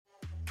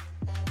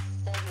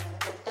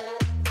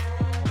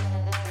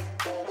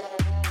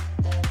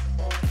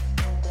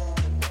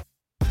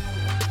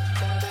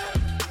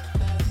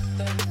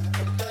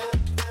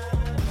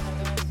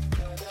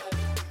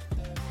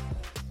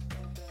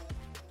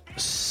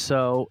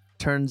So,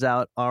 turns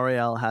out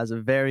Ariel has a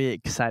very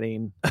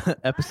exciting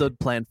episode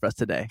planned for us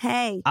today.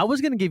 Hey. I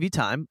was going to give you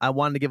time. I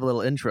wanted to give a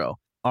little intro.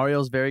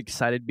 Ariel's very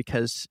excited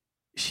because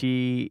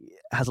she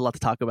has a lot to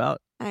talk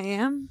about. I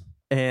am.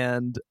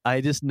 And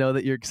I just know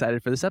that you're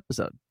excited for this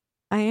episode.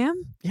 I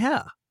am?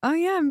 Yeah. Oh,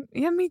 yeah.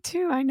 Yeah, me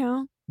too. I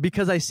know.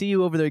 Because I see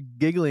you over there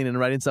giggling and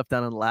writing stuff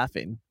down and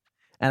laughing.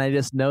 And I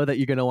just know that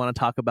you're going to want to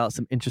talk about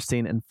some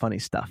interesting and funny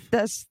stuff.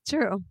 That's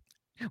true.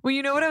 Well,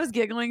 you know what I was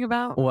giggling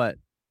about? What?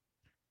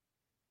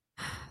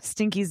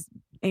 Stinky's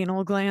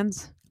anal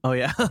glands. Oh,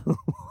 yeah?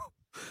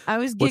 I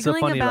was giggling What's so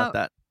funny about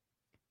that?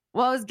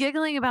 Well, I was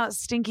giggling about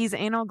Stinky's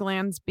anal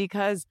glands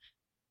because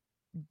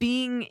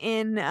being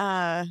in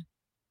a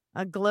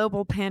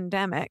global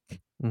pandemic,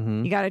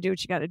 Mm-hmm. you got to do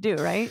what you got to do,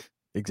 right?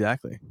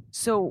 Exactly.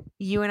 So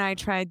you and I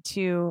tried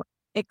to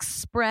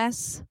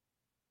express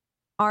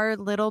our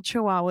little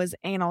Chihuahua's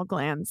anal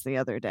glands the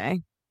other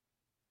day.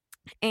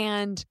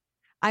 And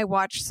I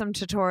watched some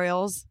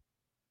tutorials.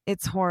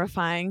 It's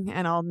horrifying,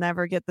 and I'll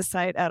never get the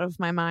sight out of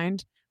my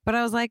mind. But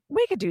I was like,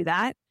 we could do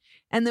that.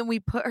 And then we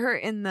put her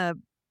in the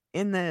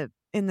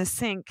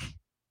sink.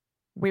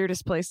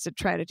 Weirdest place to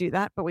try to do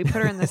that, but we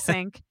put her in the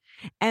sink.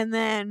 And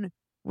then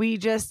we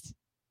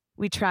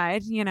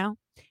tried,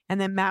 and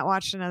then Matt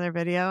watched another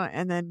video,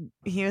 and then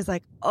he was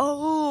like,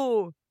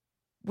 oh,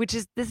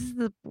 this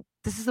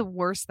is the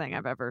worst thing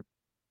I've ever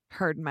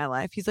heard in my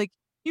life. He's like,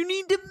 you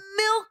need to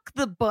milk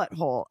the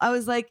butthole. I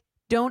was like,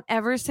 don't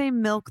ever say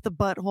milk the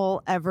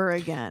butthole ever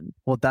again.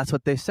 Well, that's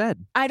what they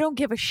said. I don't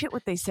give a shit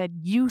what they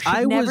said. You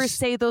should never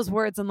say those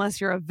words unless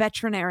you're a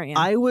veterinarian.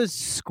 I was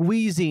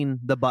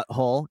squeezing the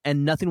butthole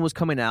and nothing was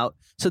coming out.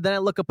 So then I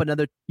look up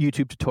another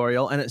YouTube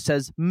tutorial and it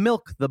says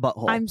milk the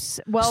butthole.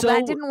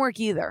 That didn't work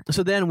either.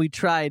 So then we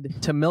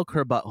tried to milk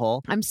her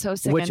butthole. I'm so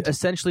sick. Which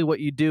essentially what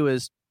you do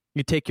is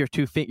you take your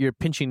your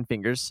pinching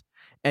fingers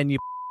and you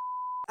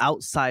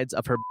outsides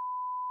of her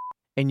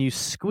and you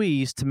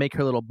squeeze to make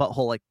her little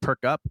butthole like perk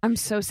up. I'm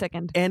so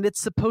sickened. And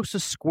it's supposed to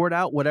squirt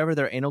out whatever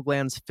their anal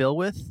glands fill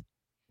with.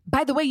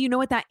 By the way, you know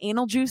what that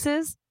anal juice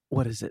is?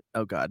 What is it?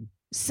 Oh, God.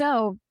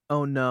 So.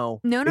 Oh,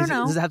 no. No.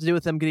 Does it have to do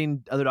with them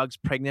getting other dogs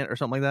pregnant or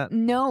something like that?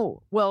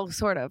 No. Well,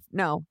 sort of.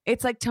 No.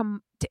 It's like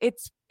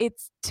it's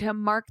to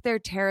mark their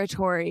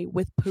territory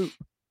with poop.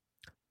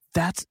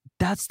 That's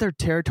their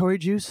territory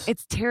juice?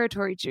 It's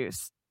territory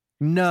juice.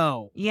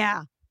 No.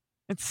 Yeah.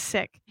 It's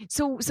sick.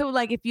 So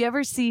like if you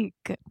ever see,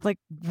 like,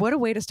 what a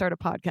way to start a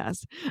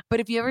podcast. But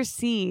if you ever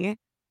see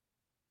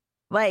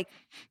like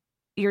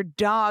your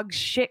dog's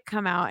shit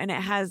come out and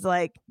it has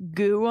like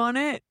goo on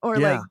it or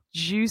like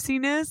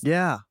juiciness.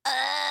 Yeah.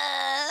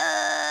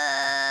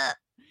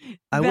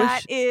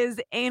 That is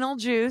anal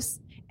juice,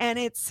 and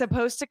it's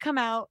supposed to come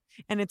out,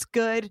 and it's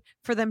good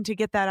for them to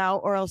get that out,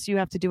 or else you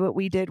have to do what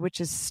we did,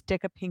 which is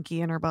stick a pinky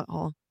in her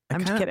butthole.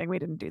 I'm just kidding. We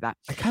didn't do that.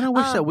 I kind of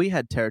wish that we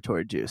had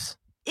territory juice.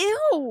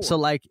 Ew. So,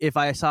 like, if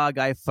I saw a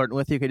guy flirting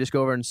with you, I could just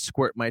go over and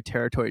squirt my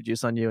territory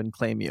juice on you and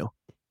claim you.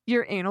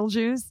 Your anal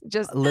juice?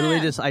 Just literally,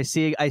 just I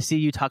see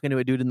you talking to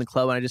a dude in the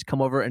club, and I just come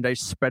over and I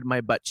spread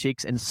my butt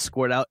cheeks and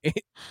squirt out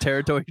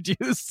territory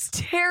juice.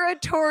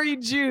 Territory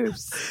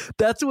juice.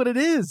 That's what it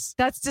is.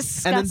 That's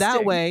disgusting. And then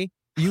that way,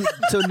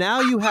 now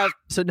you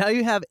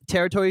have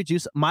territory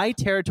juice, my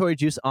territory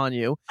juice on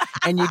you,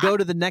 and you go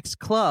to the next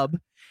club.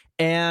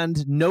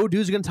 And no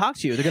dude's going to talk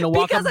to you. They're going to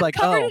walk up like,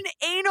 covered in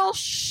anal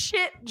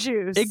shit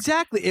juice.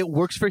 Exactly. It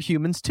works for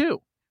humans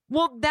too.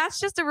 Well,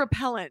 that's just a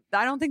repellent.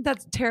 I don't think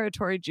that's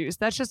territory juice.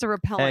 That's just a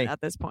repellent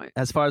at this point.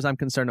 As far as I'm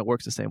concerned, it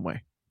works the same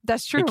way.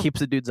 That's true. It keeps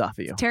the dudes off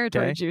of you. It's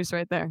territory juice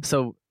right there.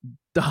 So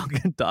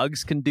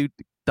dogs can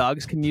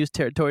use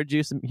territory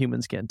juice and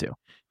humans can too.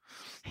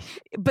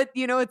 But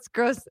it's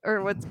gross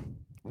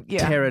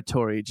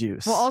territory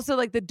juice. Well, also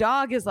like the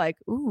dog is like,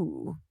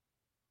 ooh,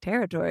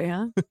 territory,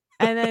 huh?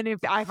 And then if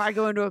I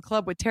go into a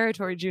club with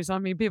territory juice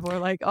on me, people are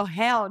like, oh,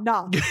 hell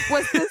no.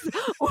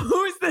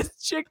 Who's this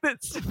chick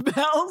that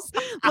smells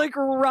like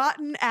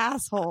rotten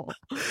asshole?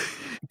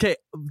 Okay,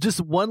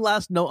 just one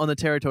last note on the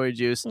territory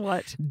juice.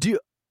 What?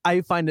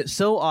 I find it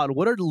so odd.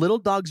 What are little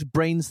dogs'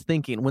 brains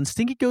thinking? When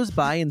Stinky goes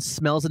by and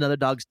smells another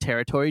dog's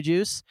territory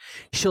juice,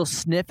 she'll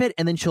sniff it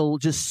and then she'll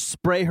just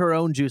spray her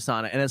own juice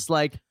on it. And it's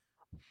like,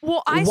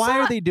 well,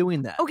 why are they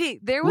doing that? Okay,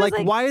 there was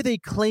like why are they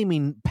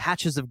claiming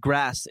patches of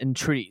grass and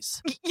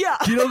trees? Yeah.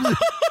 Do you know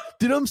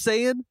what I'm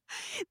saying?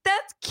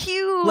 That's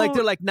cute. Like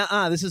they're like,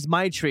 nah, this is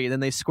my tree. And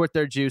then they squirt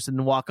their juice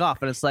and walk off.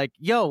 And it's like,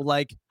 yo,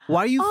 like,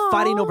 why are you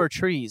fighting over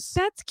trees?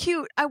 That's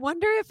cute. I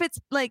wonder if it's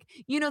like,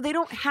 they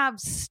don't have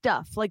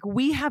stuff. Like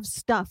we have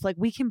stuff. Like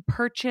we can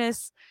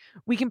purchase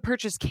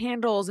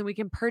candles and we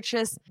can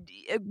purchase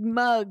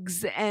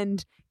mugs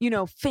and,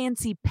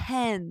 fancy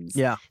pens.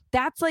 Yeah.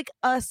 That's like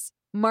us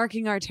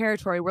marking our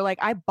territory. We're like,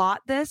 I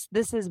bought this.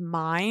 This is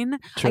mine.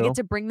 True. I get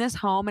to bring this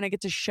home and I get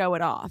to show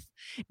it off.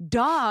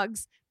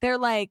 Dogs, they're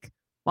like,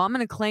 well, I'm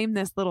going to claim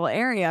this little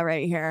area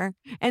right here.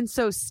 And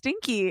so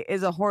Stinky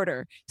is a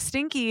hoarder.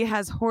 Stinky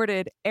has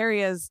hoarded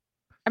areas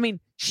I mean,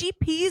 she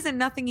pees and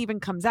nothing even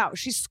comes out.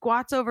 She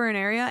squats over an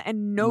area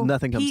and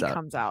Nothing pee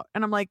comes out.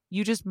 And I'm like,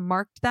 you just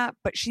marked that,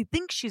 but she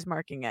thinks she's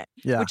marking it,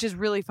 Yeah. which is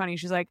really funny.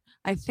 She's like,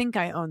 I think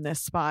I own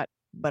this spot,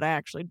 but I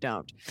actually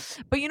don't.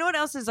 But you know what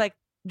else is like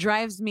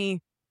drives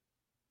me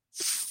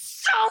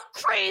so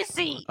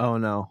crazy? Oh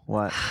no,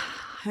 what?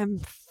 I'm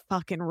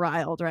fucking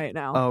riled right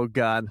now. Oh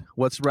God,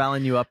 what's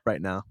riling you up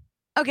right now?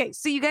 Okay,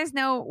 so you guys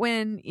know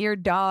when your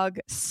dog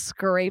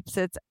scrapes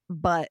its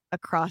butt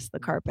across the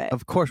carpet.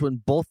 Of course,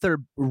 when both their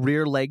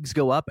rear legs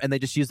go up and they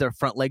just use their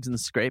front legs and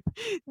scrape.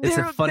 It's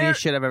the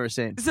funniest shit I've ever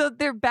seen. So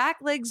their back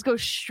legs go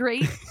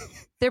straight,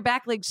 their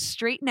back legs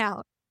straighten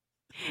out.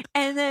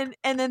 And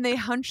then they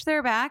hunch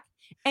their back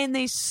and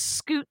they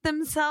scoot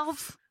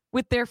themselves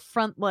with their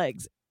front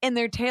legs and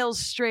their tails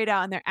straight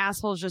out and their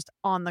assholes just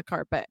on the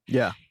carpet.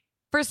 Yeah.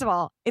 First of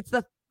all, it's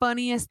the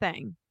funniest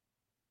thing.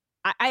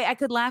 I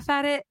could laugh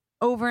at it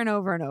over and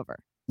over and over.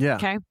 Yeah.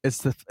 Okay. It's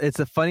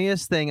the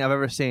funniest thing I've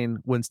ever seen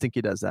when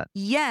Stinky does that.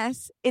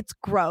 Yes, it's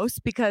gross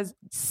because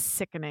it's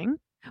sickening.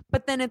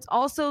 But then it's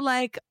also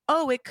like,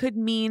 oh, it could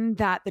mean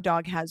that the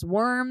dog has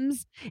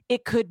worms.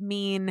 It could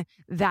mean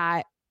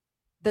that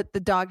the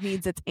dog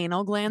needs its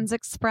anal glands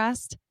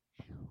expressed.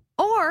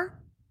 Or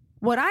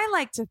what I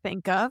like to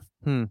think of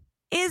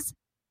is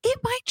it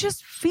might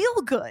just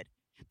feel good.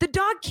 The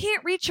dog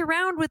can't reach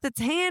around with its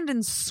hand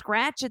and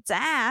scratch its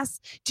ass.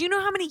 Do you know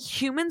how many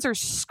humans are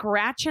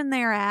scratching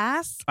their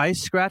ass? I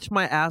scratch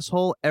my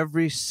asshole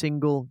every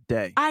single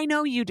day. I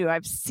know you do.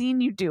 I've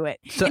seen you do it.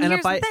 So and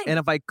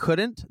if I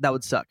couldn't, that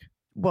would suck.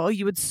 Well,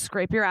 you would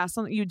scrape your ass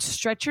you'd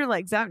stretch your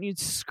legs out and you'd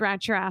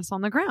scratch your ass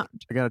on the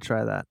ground. I gotta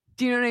try that.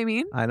 Do you know what I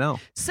mean? I know.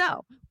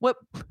 So what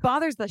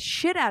bothers the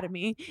shit out of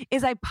me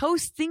is I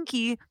post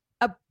Stinky,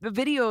 a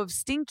video of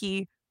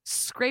Stinky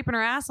scraping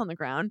her ass on the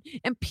ground,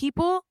 and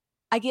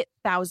I get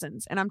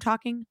thousands, and I'm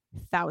talking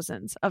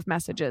thousands of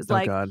messages. Oh,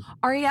 like, God.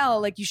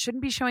 Ariel, like, you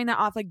shouldn't be showing that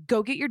off. Like,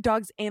 go get your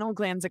dog's anal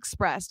glands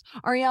expressed.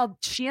 Ariel,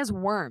 she has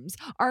worms.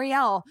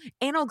 Ariel,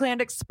 anal gland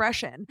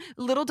expression.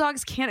 Little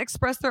dogs can't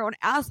express their own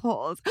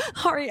assholes.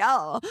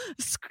 Ariel,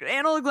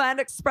 anal gland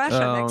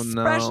expression. Oh,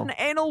 expression, no.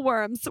 anal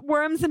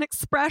worms and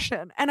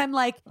expression. And I'm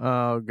like,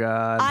 oh,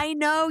 God. I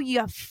know,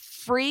 you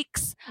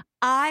freaks.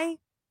 I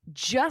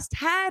just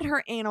had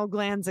her anal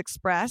glands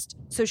expressed,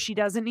 so she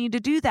doesn't need to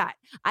do that.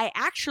 I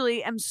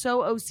actually am so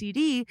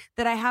OCD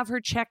that I have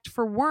her checked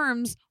for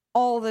worms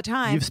all the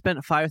time. You've spent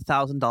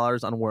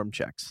 $5,000 on worm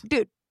checks.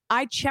 Dude,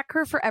 I check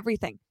her for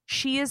everything.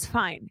 She is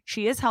fine.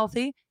 She is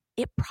healthy.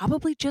 It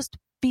probably just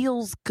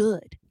feels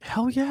good.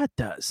 Hell yeah, it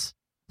does.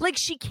 Like,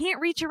 she can't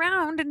reach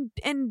around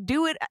and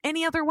do it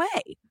any other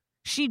way.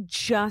 She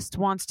just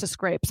wants to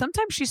scrape.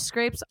 Sometimes she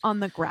scrapes on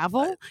the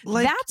gravel.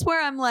 That's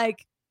where I'm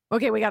like,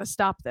 okay, we got to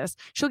stop this.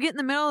 She'll get in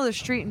the middle of the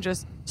street and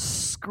just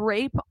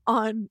scrape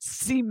on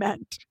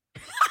cement.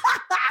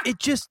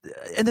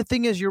 And the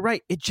thing is, you're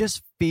right. It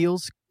just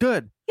feels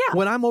good. Yeah.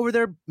 When I'm over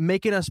there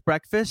making us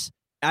breakfast,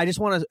 I just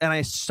want to, and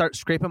I start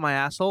scraping my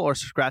asshole or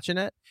scratching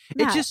it.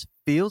 Matt. It just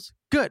feels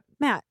good.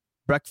 Matt.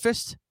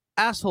 Breakfast,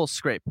 asshole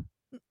scrape.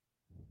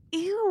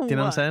 Ew. Do you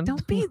know what I'm saying?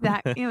 Don't be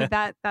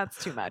that.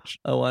 That's too much.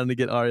 I wanted to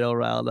get Ariel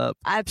riled up.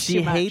 That's She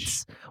too much.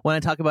 hates when I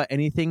talk about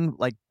anything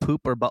like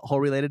poop or butthole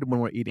related when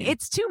we're eating.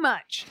 It's too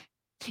much.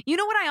 You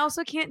know what I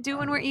also can't do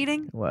when we're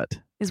eating? What?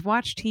 Is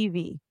watch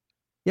TV.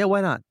 Yeah,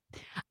 why not?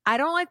 I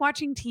don't like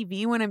watching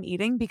TV when I'm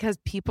eating because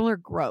people are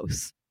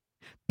gross.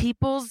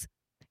 People's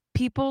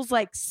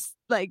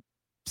like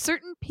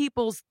certain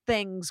people's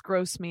things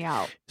gross me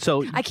out.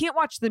 So I can't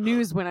watch the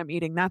news when I'm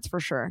eating, that's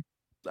for sure.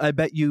 I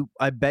bet you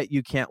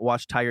can't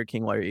watch Tiger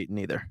King while you're eating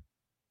either.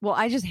 Well,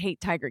 I just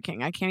hate Tiger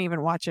King. I can't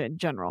even watch it in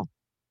general.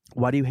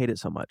 Why do you hate it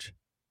so much?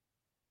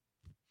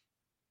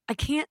 I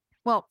can't.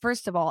 Well,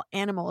 first of all,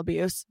 animal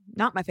abuse,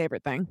 not my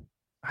favorite thing.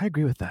 I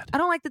agree with that. I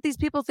don't like that these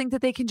people think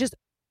that they can just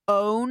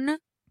own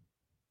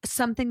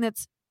something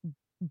that's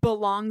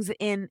belongs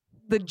in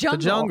the jungle.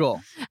 The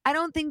jungle. I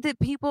don't think that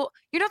you're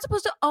not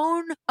supposed to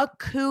own a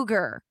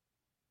cougar.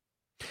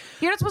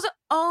 You're not supposed to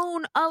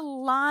own a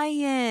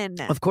lion.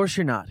 Of course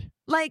you're not.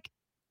 Like,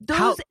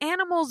 those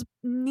animals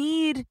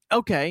need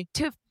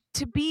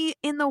to be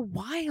in the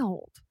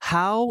wild.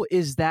 How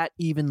is that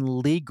even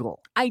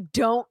legal? I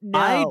don't know.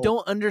 I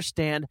don't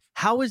understand.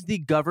 How is the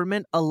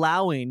government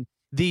allowing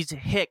these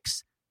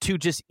hicks to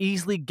just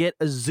easily get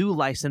a zoo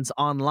license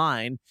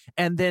online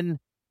and then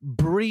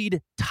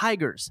breed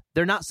tigers?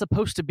 They're not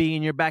supposed to be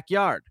in your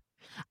backyard.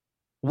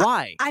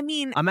 Why? I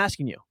mean, I'm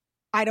asking you.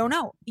 I don't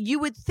know. You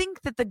would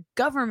think that the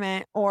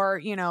government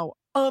or,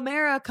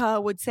 America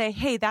would say,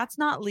 hey, that's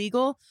not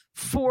legal,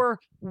 for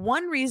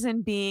one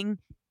reason being,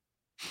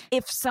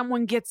 if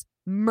someone gets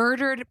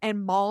murdered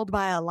and mauled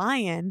by a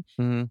lion,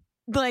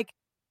 like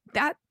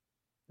that,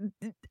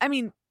 I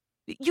mean,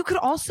 you could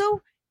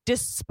also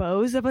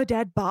dispose of a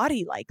dead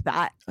body like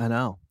that. I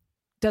know.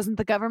 Doesn't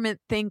the government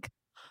think,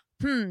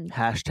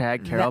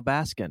 Hashtag Carol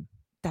Baskin.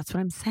 That's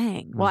what I'm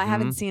saying. Well, I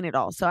haven't seen it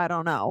all, so I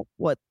don't know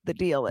what the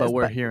deal is. But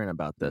we're hearing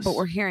about this. But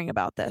we're hearing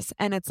about this.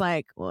 And it's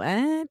like, what?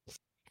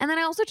 And then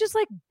I also just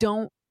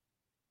don't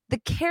the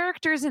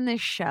characters in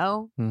this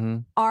show Mm-hmm.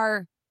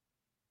 are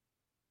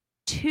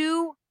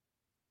too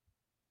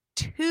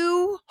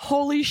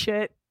holy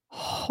shit.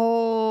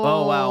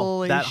 Oh wow,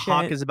 Holy that shit.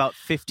 hawk is about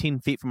 15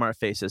 feet from our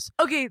faces.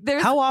 Okay,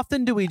 there's How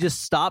often do we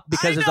just stop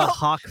because there's a know.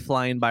 hawk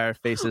flying by our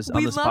faces on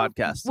We this love-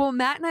 podcast? Well,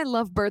 Matt and I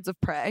love birds of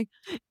prey,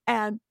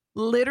 and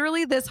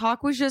literally this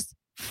hawk was just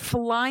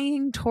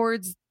flying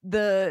towards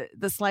the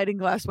sliding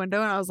glass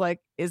window, and I was like,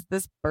 "Is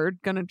this bird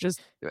gonna just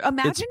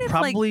imagine it's if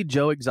probably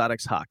Joe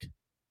Exotic's hawk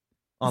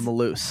on the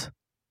loose.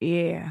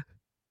 yeah,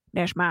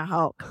 that's my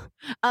hawk."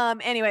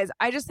 Anyways,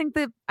 I think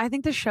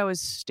the show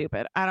is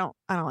stupid. I don't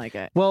like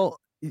it. Well,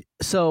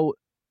 so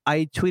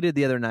I tweeted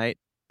the other night.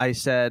 I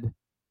said,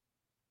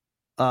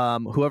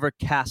 whoever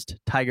cast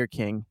Tiger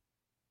King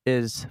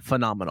is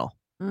phenomenal.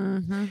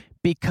 Mm-hmm.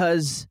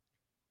 Because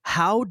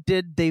how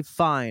did they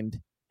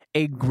find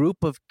a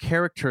group of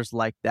characters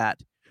like that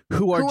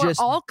who are just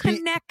all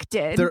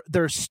connected?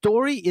 their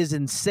story is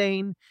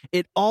insane.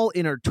 It all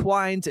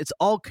intertwines. It's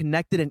all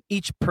connected, and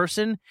each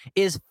person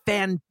is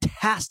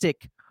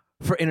fantastic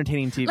for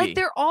entertaining TV. Like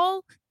they're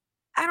all,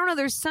 I don't know.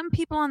 There's some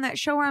people on that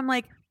show where I'm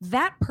like,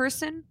 that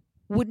person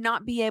would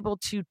not be able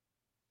to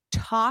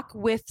talk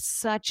with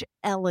such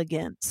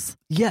elegance.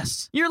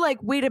 Yes, You're like,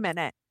 wait a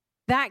minute,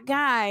 that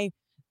guy.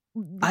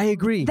 I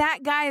agree.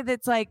 That guy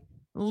that's like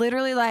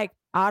literally like,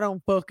 I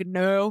don't fucking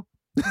know.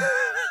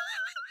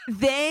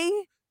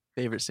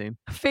 Favorite scene.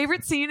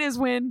 Favorite scene is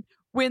when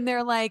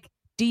they're like,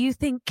 do you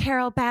think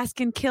Carol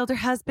Baskin killed her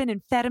husband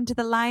and fed him to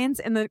the lions?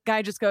 And the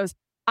guy just goes,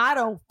 I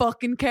don't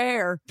fucking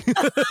care.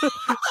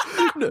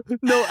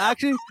 No,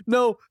 actually,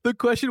 no. The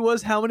question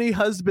was how many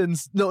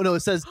husbands. No, it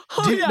says.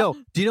 Do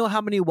you know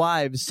how many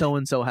wives so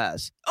and so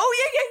has?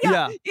 Oh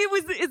yeah.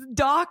 It's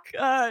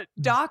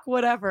Doc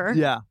whatever.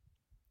 Yeah,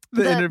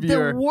 the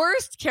interviewer. The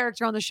worst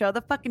character on the show,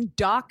 the fucking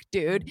Doc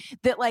dude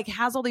that like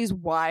has all these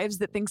wives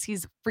that thinks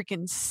he's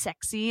freaking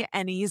sexy,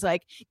 and he's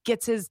like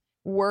gets his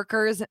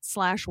workers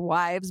 /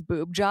 wives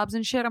boob jobs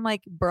and shit. I'm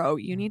like, bro,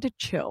 you need to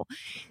chill.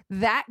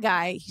 That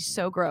guy, he's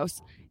so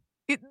gross.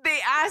 They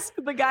ask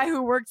the guy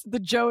who works at the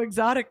Joe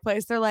Exotic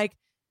place, they're like,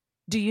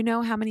 do you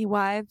know how many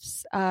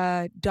wives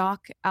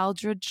Doc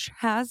Aldridge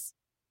has?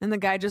 And the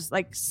guy just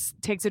like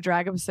takes a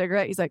drag of a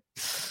cigarette. He's like,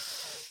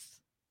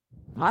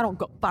 I don't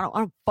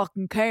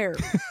fucking care.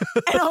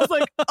 And I was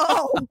like,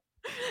 oh.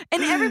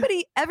 And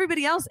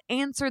everybody else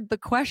answered the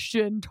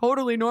question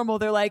totally normal.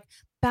 They're like,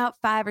 about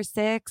 5 or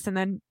 6,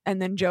 and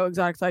then Joe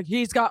Exotic's like,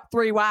 he's got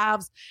 3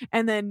 wives,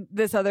 and then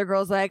this other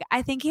girl's like,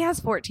 I think he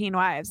has 14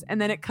 wives, and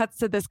then it cuts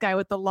to this guy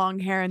with the long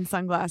hair and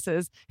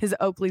sunglasses, his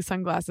Oakley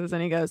sunglasses,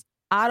 and he goes,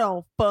 I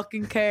don't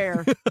fucking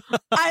care.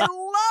 I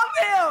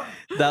love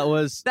him. That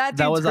was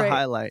great. a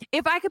highlight.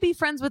 If I could be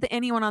friends with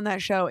anyone on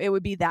that show, it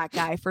would be that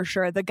guy for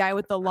sure. The guy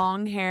with the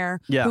long hair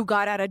who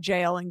got out of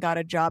jail and got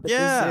a job at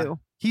the zoo.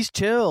 He's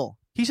chill.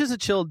 He's just a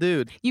chill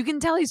dude. You can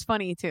tell he's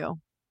funny too.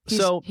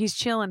 He's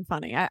chill and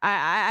funny.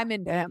 I'm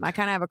into him. I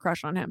kind of have a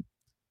crush on him.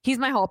 He's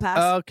my hall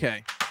pass.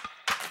 Okay.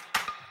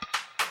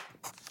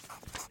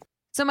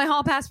 So my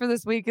hall pass for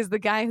this week is the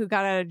guy who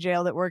got out of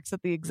jail that works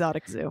at the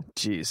exotic zoo.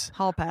 Jeez.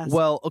 Hall pass.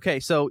 Well, okay.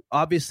 So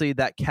obviously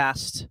that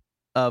cast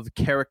of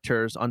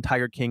characters on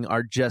Tiger King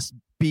are just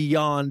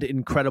beyond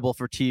incredible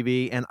for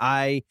TV, and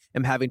I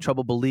am having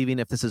trouble believing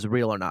if this is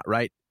real or not.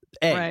 Right?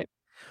 A. Right.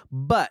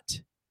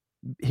 But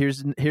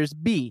here's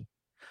B.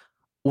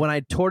 When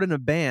I toured in a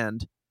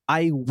band,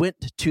 I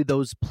went to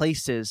those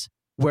places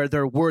where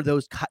there were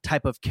those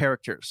type of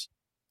characters.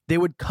 They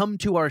would come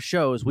to our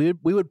shows. We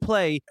would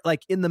play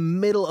like in the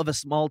middle of a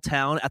small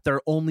town at their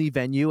only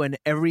venue, and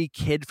every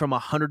kid from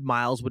 100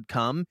 miles would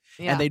come,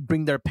 and they'd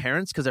bring their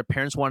parents because their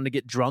parents wanted to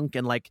get drunk,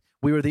 and like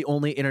we were the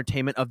only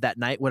entertainment of that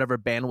night, whatever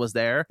band was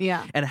there.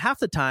 Yeah. And half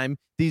the time,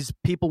 these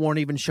people weren't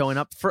even showing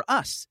up for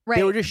us. Right.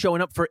 They were just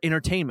showing up for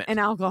entertainment. And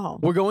alcohol.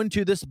 We're going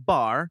to this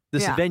bar,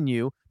 this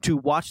venue, to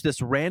watch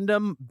this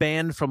random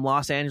band from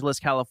Los Angeles,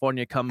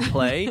 California come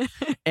play.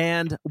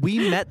 And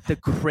we met the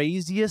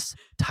craziest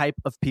type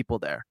of people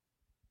there.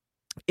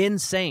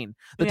 Insane.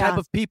 The type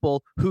of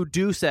people who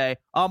do say,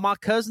 oh, my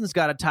cousin's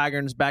got a tiger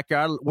in his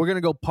backyard. We're going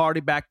to go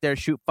party back there,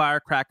 shoot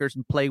firecrackers,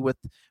 and play with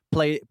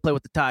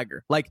the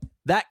tiger. Like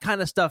that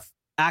kind of stuff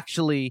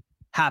actually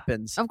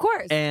happens. Of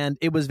course. And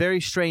it was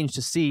very strange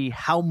to see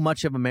how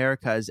much of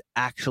America is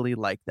actually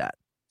like that.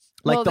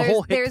 Like the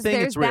whole hick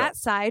thing, it's real. There's that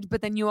side,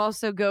 but then you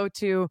also go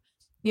to,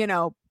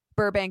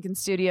 Burbank and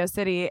Studio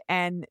City,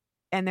 and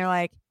they're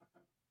like,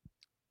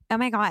 oh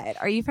my God,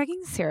 are you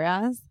freaking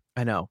serious?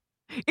 I know.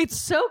 It's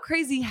so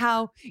crazy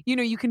how,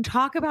 you can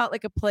talk about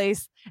like a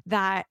place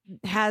that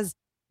has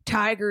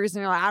tigers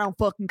and you're like, I don't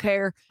fucking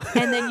care.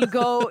 And then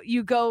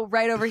you go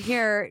right over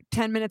here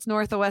 10 minutes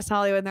north of West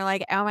Hollywood and they're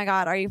like, oh my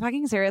God, are you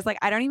fucking serious? Like,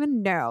 I don't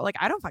even know. Like,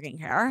 I don't fucking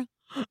care.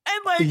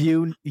 And like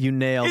you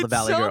nailed the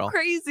Valley Girl. It's so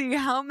crazy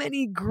how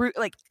many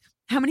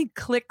how many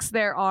clicks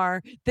there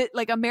are that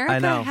like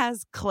America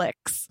has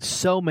clicks.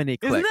 So many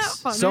clicks. Isn't that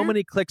funny? So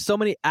many clicks, so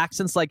many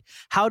accents. Like,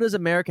 how does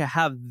America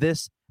have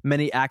this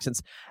many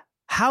accents?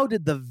 How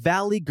did the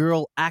Valley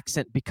Girl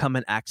accent become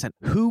an accent?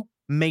 Who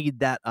made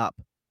that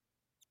up?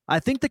 I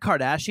think the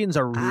Kardashians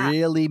are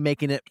really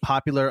making it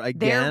popular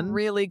again. They're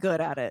really good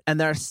at it. And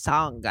they're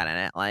so good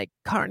at it. Like,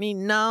 Kourtney,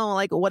 no.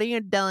 Like, what are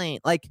you doing?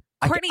 Like,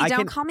 Kourtney,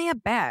 don't call me a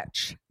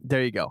bitch.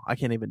 There you go. I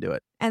can't even do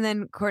it. And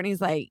then Kourtney's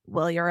like,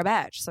 well, you're a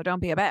bitch, so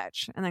don't be a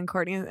bitch. And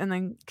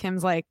then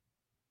Kim's like,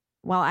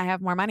 well, I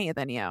have more money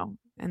than you.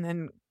 And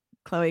then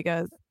Khloe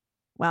goes,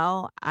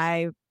 well,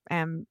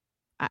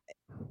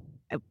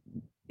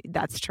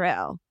 that's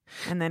true.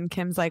 And then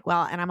Kim's like,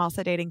 well, and I'm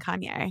also dating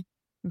Kanye.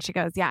 And she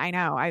goes, yeah, I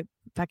know. I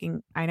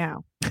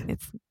know.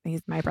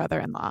 He's my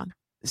brother-in-law.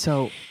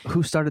 So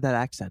who started that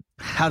accent?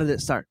 How did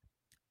it start?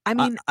 I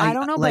mean, I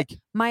don't know, like, but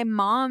my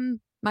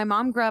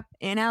mom grew up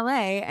in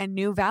LA and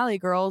knew Valley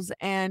Girls,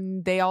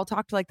 and they all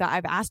talked like that.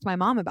 I've asked my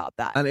mom about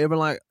that. And even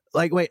like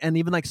wait, and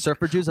even like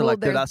Surfer Dudes are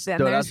dude, that's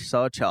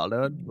so chill,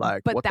 dude.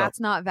 Like, but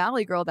that's not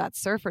Valley Girl,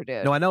 that's Surfer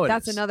Dude. No, I know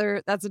that's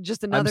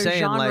just another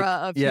genre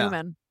of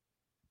human.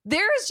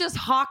 There's just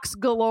hawks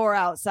galore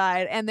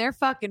outside, and they're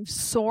fucking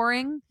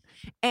soaring.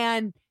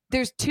 And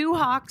there's 2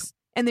 hawks,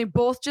 and they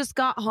both just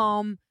got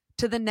home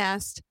to the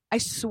nest. I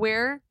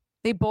swear,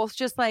 they both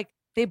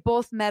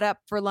met up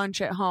for lunch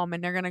at home,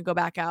 and they're gonna go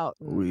back out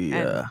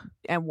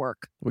and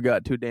work. We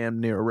got 2 damn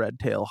near red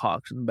tail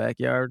hawks in the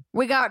backyard.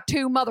 We got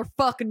 2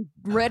 motherfucking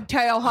red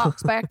tail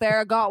hawks back there.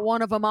 I got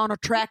one of them on a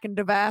tracking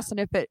device,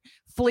 and if it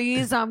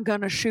flees, I'm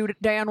gonna shoot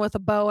it down with a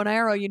bow and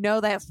arrow. You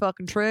know that's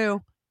fucking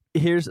true.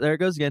 There it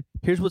goes again.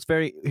 Here's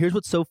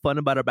what's so fun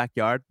about our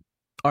backyard.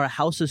 Our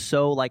house is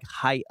so like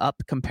high up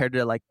compared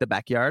to like the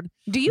backyard.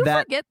 Do you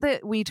forget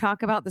that we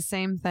talk about the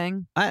same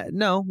thing?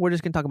 No, we're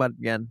just gonna talk about it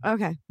again.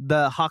 Okay.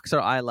 The hawks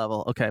are eye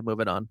level. Okay,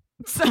 moving on.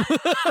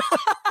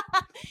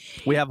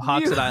 We have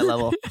hawks at eye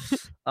level.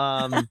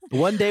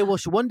 One day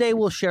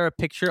we'll share a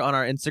picture on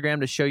our Instagram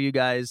to show you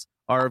guys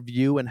our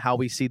view and how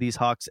we see these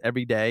hawks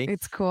every day.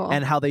 It's cool.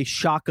 And how they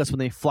shock us when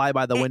they fly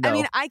by the window. I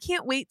mean, I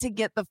can't wait to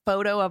get the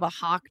photo of a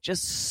hawk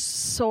just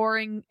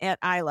soaring at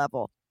eye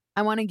level.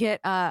 I want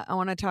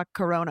to talk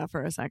Corona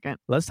for a second.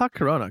 Let's talk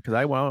Corona, because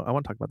I want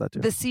to talk about that too.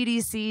 The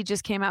CDC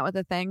just came out with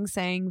a thing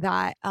saying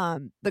that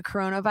the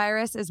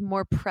coronavirus is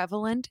more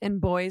prevalent in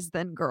boys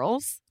than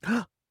girls.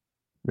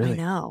 Really? I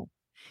know,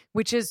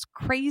 which is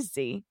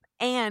crazy.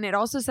 And it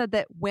also said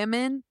that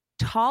women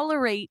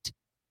tolerate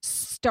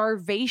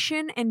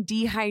starvation and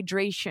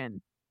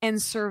dehydration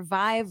and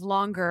survive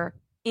longer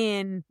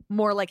in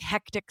more like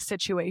hectic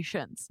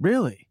situations.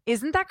 Really?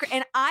 Isn't that great?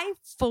 And I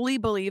fully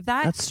believe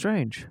that. That's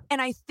strange.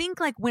 And I think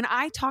like when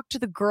I talk to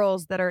the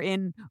girls that are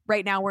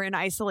right now, we're in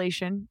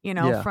isolation,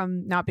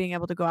 from not being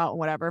able to go out and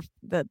whatever,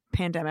 the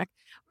pandemic.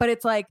 But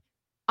it's like,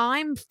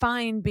 I'm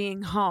fine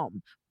being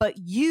home. But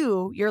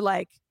you're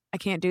like, I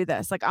can't do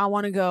this. Like, I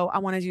want to go. I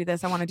want to do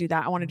this. I want to do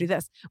that. I want to do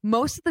this.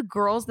 Most of the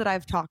girls that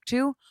I've talked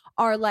to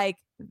are like,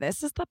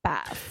 this is the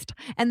best.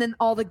 And then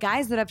all the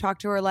guys that I've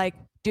talked to are like,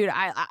 dude,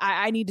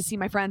 I need to see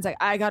my friends.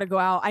 I got to go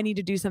out. I need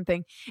to do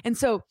something. And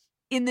so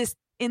in this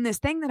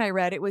thing that I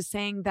read, it was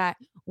saying that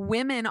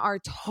women are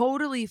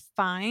totally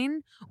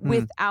fine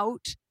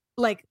without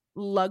like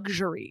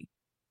luxury,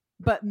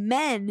 but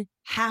men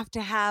have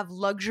to have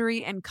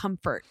luxury and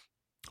comfort.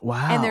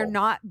 Wow. And they're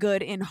not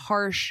good in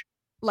harsh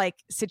like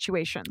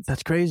situations.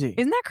 That's crazy.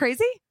 Isn't that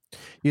crazy?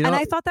 And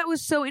I thought that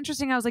was so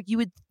interesting. I was like, you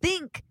would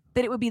think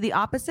that it would be the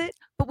opposite,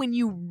 but when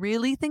you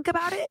really think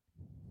about it,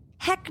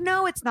 heck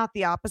no, it's not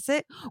the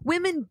opposite.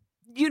 Women,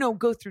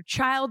 go through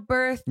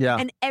childbirth,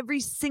 and every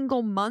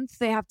single month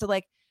they have to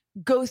like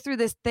go through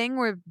this thing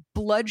where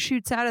blood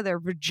shoots out of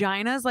their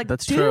vaginas. Like,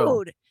 that's dude,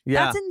 true.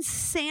 Yeah. That's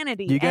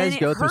insanity. You guys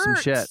go through some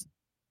shit.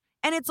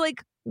 And it's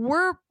like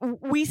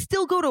we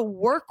still go to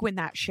work when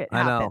that shit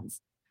happens.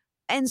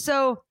 And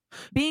so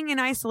being in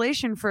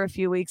isolation for a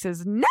few weeks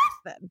is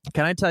nothing.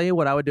 Can I tell you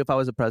what I would do if I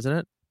was a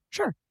president?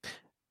 Sure.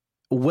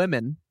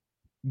 Women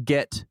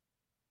get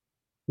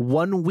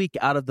 1 week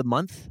out of the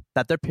month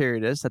that their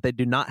period is that they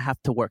do not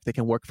have to work. They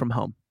can work from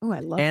home. Oh, I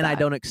love that. And I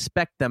don't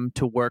expect them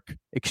to work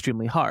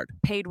extremely hard.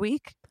 Paid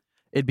week?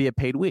 It'd be a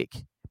paid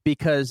week,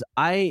 because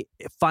I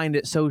find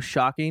it so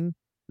shocking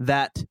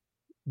that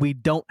we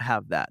don't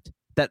have that.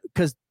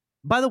 Because,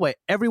 by the way,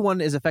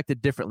 everyone is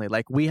affected differently.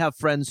 Like, we have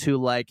friends who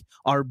like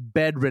are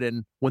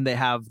bedridden when they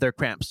have their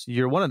cramps.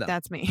 You're one of them.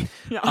 That's me.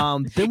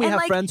 Then we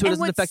have friends who it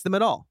doesn't affect them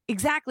at all.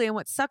 Exactly. And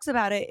what sucks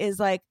about it is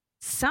like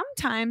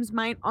sometimes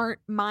mine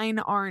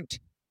aren't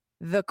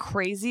the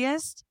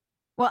craziest.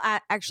 Well,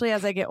 actually,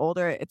 as I get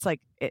older, it's like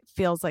it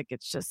feels like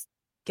it's just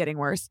getting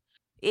worse.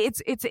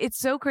 It's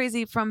so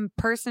crazy from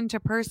person to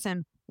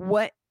person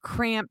what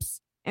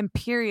cramps and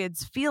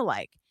periods feel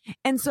like.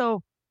 And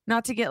so,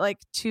 not to get like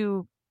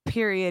too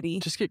periody.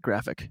 Just get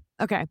graphic.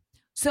 Okay.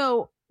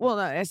 So, well,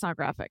 no, it's not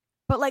graphic.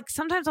 But like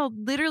sometimes I'll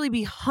literally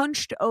be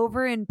hunched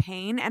over in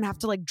pain and have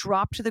to like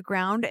drop to the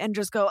ground and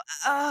just go,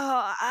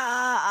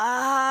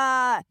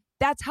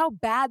 That's how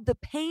bad the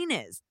pain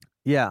is.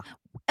 Yeah.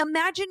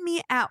 Imagine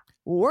me at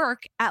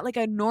work at like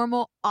a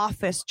normal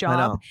office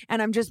job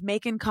and I'm just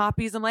making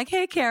copies. I'm like,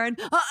 hey, Karen.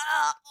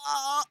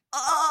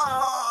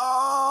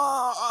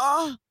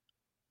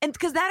 And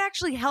because that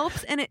actually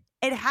helps, and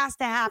it has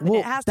to happen. Well,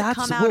 it has to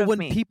come out of when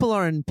me. people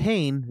are in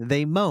pain,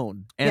 they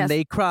moan and Yes.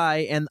 they cry,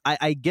 and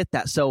I get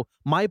that. So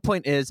my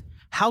point is,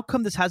 how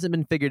come this hasn't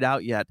been figured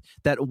out yet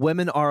that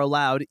women are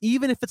allowed,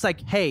 even if it's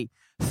like, hey,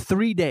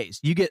 3 days,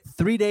 you get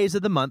 3 days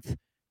of the month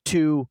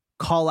to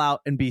call out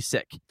and be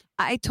sick.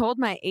 I told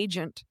my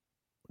agent,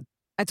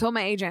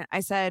 I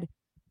said,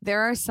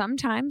 there are some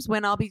times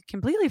when I'll be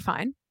completely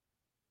fine,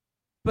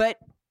 but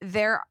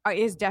there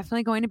is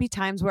definitely going to be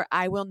times where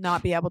I will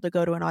not be able to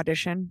go to an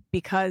audition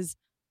because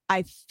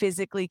I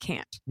physically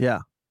can't. Yeah.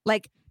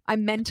 Like I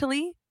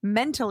mentally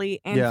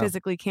and Yeah.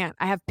 physically can't.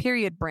 I have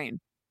period brain.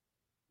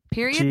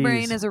 Period Jeez.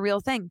 brain is a real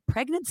thing.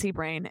 Pregnancy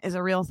brain is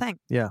a real thing.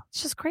 Yeah.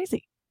 It's just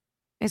crazy.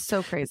 It's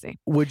so crazy.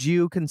 Would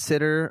you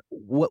consider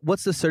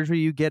what's the surgery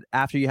you get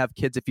after you have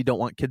kids if you don't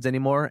want kids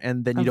anymore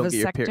and then you don't get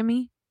your period?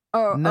 Vasectomy?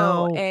 Oh,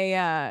 No.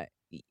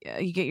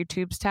 you get your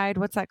tubes tied.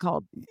 What's that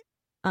called?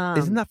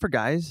 Isn't that for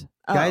guys?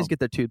 Guys get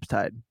their tubes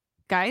tied.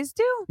 Guys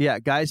do? Yeah,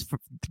 guys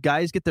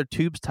get their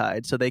tubes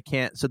tied so they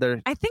can't. So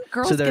their I think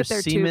girls their get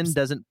their semen tubes.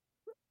 doesn't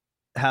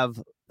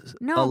have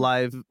No, a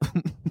live.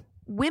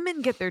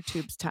 women get their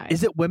tubes tied.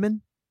 Is it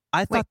women?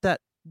 I thought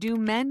that. Do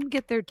men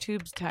get their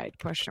tubes tied?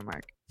 Question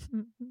mark.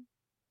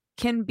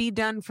 Can be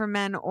done for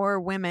men or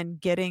women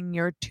getting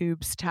your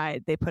tubes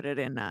tied. They put it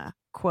in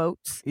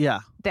quotes. Yeah.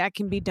 That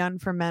can be done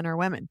for men or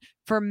women.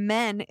 For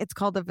men, it's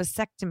called a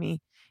vasectomy.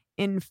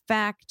 In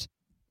fact,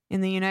 in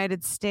the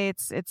United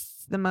States,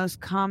 it's the most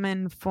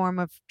common form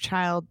of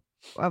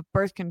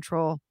birth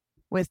control,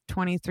 with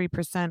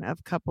 23%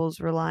 of couples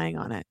relying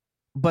on it.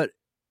 But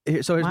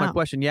here's my Wow.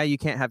 question. Yeah, you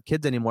can't have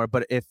kids anymore.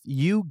 But if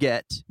you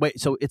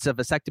so it's a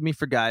vasectomy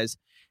for guys.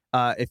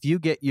 If you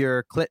get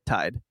your clit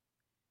tied,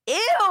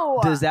 Ew!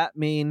 does that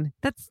mean?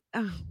 That's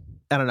I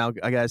don't know,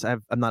 guys.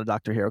 I'm not a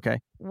doctor here. Okay.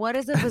 what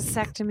is a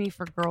vasectomy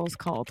for girls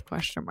called?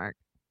 Question mark.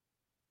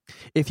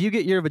 If you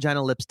get your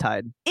vaginal lips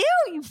tied, Ew,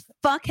 you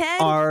fuckhead.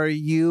 are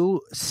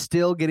you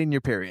still getting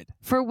your period?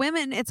 For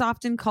women, it's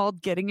often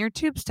called getting your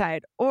tubes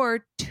tied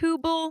or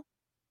tubal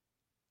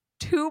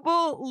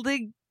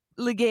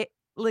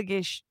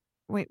ligation.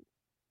 Wait,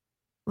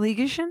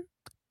 ligation?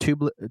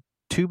 Tube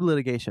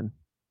litigation.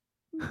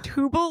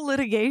 Tubal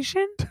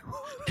litigation?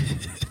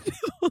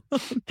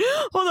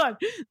 Hold on.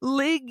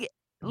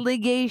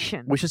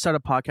 Ligation. We should start a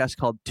podcast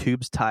called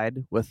Tubes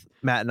Tied with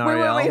Matt and Wait,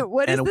 Ariel. wait.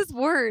 What is and this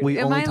word? We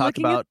Am only I talk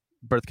looking about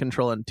birth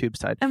control and tubes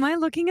tied. Am I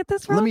looking at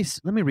this wrong?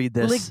 Let me read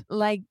this.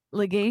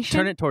 Ligation?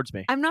 Turn it towards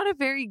me. I'm not a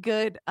very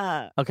good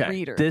Okay.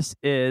 reader. This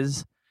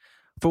is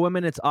for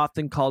women. It's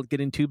often called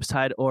getting tubes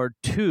tied or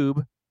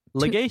tube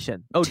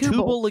ligation.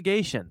 Tubal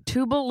ligation.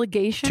 Tubal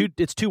ligation?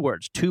 It's 2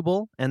 words: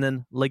 tubal and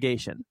then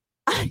ligation.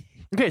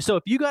 Okay, so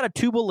if you got a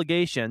tubal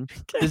ligation,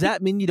 does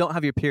that mean you don't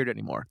have your period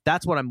anymore?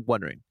 That's what I'm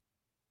wondering.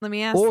 Let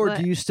me ask. Or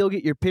do you still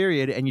get your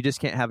period and you just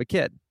can't have a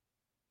kid?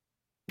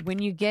 When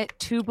you get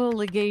tubal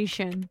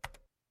ligation,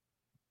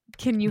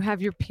 can you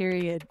have your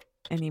period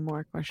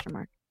anymore? Question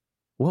mark.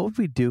 What would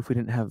we do if we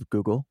didn't have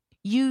Google?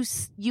 You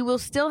will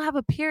still have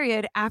a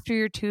period after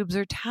your tubes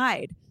are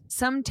tied.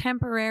 Some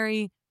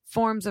temporary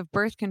forms of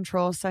birth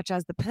control, such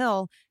as the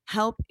pill,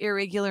 help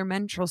irregular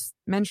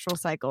menstrual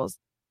cycles.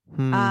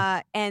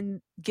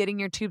 And getting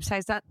your tubes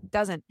tied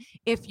doesn't.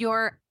 If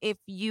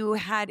you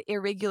had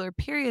irregular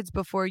periods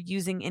before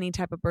using any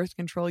type of birth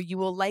control, you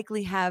will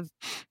likely have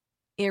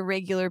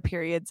irregular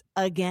periods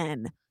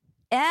again.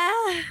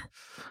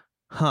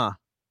 Huh.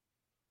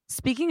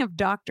 Speaking of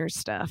doctor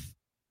stuff,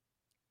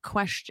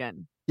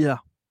 question. Yeah.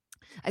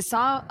 I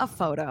saw a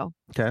photo.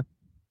 Okay.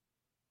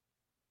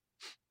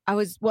 It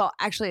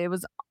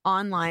was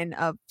online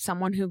of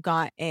someone who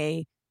got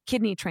a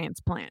kidney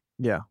transplant.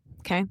 Yeah.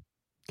 Okay.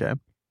 Okay.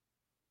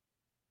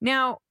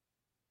 Now,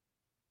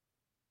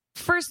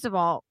 first of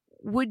all,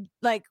 would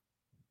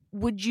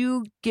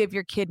you give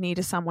your kidney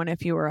to someone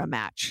if you were a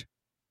match?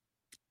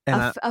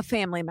 And A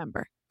family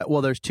member.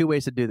 well, there's 2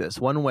 ways to do this.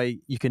 One way,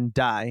 you can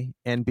die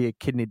and be a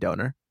kidney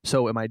donor.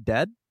 So am I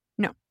dead?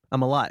 No.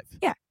 I'm alive.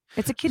 Yeah.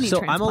 It's a kidney so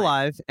transplant. I'm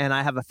alive and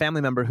I have a family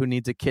member who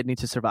needs a kidney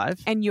to survive.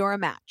 And you're a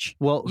match.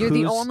 Well, You're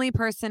the only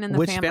person in the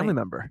which family. family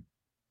member?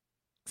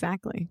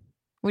 Exactly.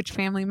 Which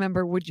family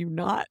member would you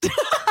not?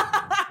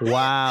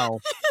 Wow.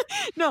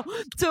 No.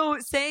 So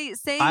say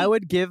I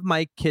would give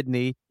my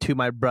kidney to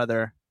my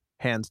brother,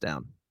 hands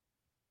down.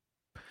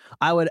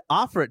 I would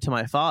offer it to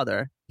my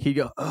father. He'd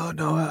go, "Oh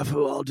no,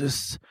 Afu,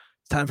 it's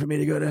time for me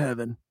to go to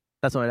heaven."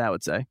 That's what my dad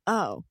would say.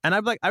 Oh. And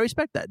I'd be like, I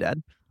respect that,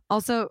 Dad.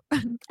 Also,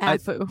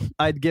 Afu.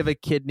 I'd give a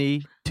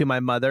kidney to my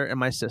mother and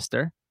my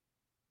sister.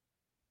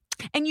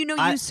 And you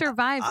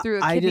survived through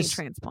a kidney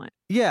transplant.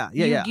 Yeah.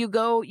 You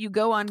go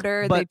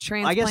under, But they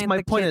transplant I guess my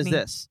the point is kidney.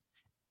 this.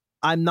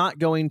 I'm not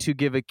going to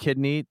give a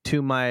kidney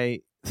to my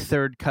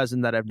third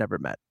cousin that I've never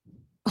met.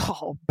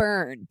 Oh,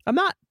 burn. I'm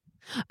not.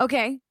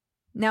 Okay.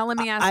 Now let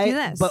me ask you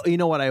this. But you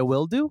know what I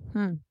will do?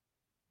 Hmm.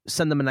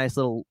 Send them a nice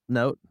little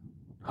note.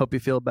 Hope you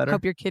feel better.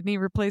 Hope your kidney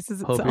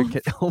replaces itself. Hope your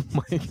kid. Oh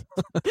my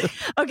God.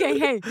 Okay,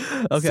 hey.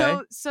 Okay.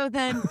 So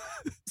then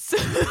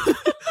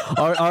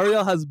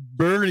Ariel has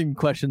burning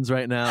questions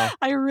right now.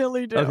 I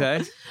really do.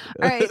 Okay.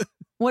 All right.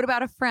 What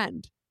about a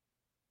friend?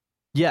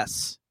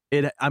 Yes.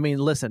 I mean,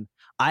 listen,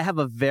 I have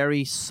a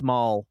very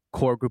small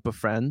core group of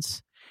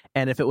friends.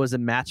 And if it was a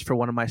match for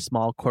one of my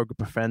small core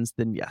group of friends,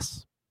 then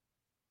yes.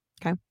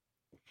 Okay.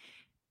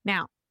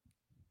 Now,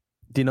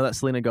 do you know that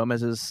Selena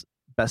Gomez's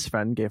best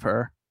friend gave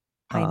her?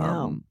 I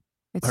know.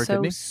 It's her so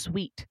kidney?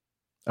 sweet.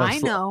 Oh, I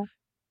know.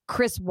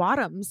 Chris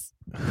Wadhams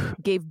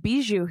gave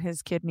Bijou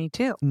his kidney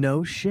too.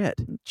 No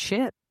shit.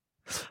 Shit.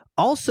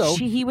 Also,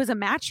 he was a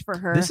match for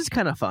her. this is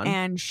kind of fun.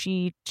 And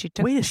she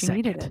took. Wait a she second.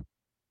 needed it.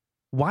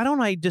 Why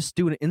don't I just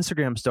do an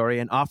Instagram story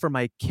and offer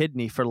my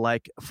kidney for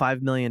like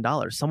 $5 million?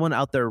 Someone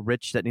out there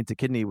rich that needs a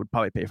kidney would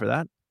probably pay for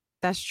that.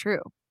 That's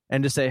true.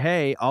 And just say,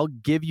 hey, I'll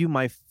give you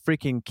my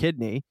freaking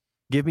kidney.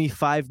 Give me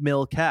 $5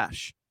 million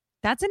cash.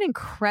 That's an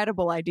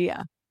incredible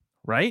idea.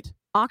 Right?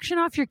 Auction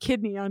off your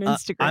kidney on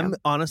Instagram. I'm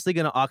honestly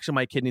going to auction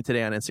my kidney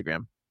today on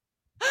Instagram.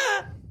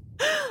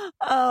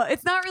 Oh,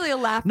 it's not really a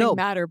laughing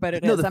matter, but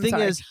it is. The I'm thing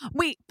sorry. is,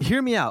 wait.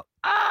 Hear me out.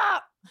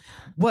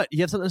 What?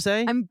 You have something to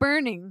say? I'm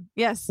burning.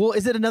 Yes. Well,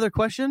 is it another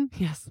question?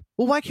 Yes.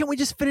 Well, why can't we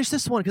just finish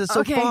this one? Because it's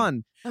so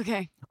fun.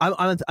 Okay.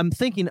 I'm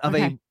thinking of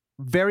a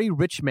very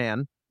rich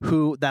man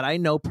that I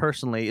know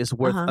personally is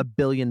worth $1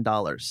 billion.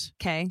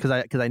 Okay.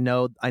 Because I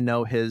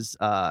know his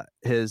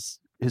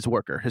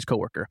worker, his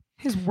coworker.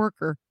 His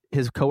worker.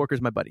 His coworker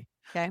is my buddy.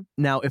 Okay.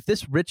 Now, if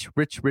this rich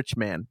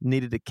man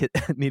needed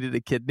a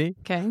kidney,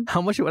 okay,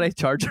 how much would I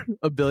charge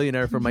a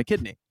billionaire for my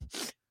kidney?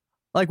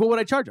 Like, what would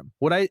I charge him?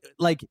 Would I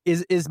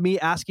is me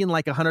asking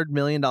like $100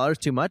 million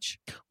too much?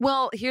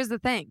 Well, here's the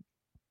thing.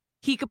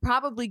 He could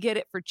probably get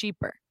it for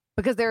cheaper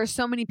because there are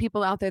so many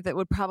people out there that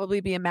would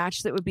probably be a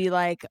match that would be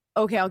like,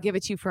 okay, I'll give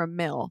it to you for $1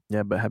 million.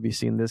 Yeah, but have you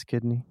seen this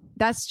kidney?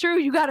 That's true.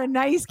 You got a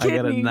nice kidney.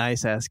 I got a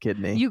nice ass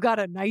kidney. You got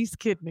a nice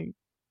kidney.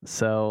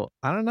 So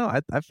I don't know.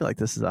 I feel like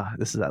this is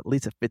at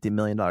least a $50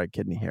 million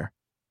kidney here.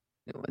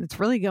 It's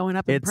really going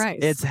up in price.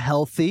 It's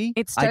healthy.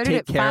 It started I take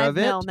at care $5 of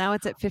it. million. Now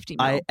it's at $50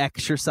 million. I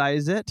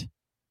exercise it.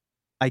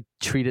 I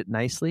treat it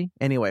nicely.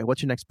 Anyway,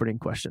 what's your next burning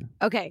question?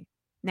 Okay.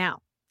 Now.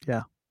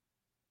 Yeah.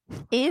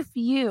 If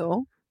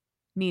you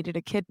needed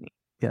a kidney.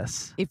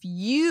 Yes. If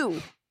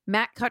you,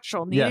 Matt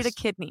Cuttrell, needed a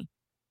kidney,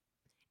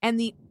 and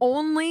the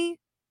only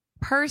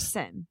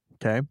person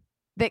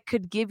that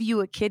could give you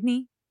a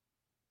kidney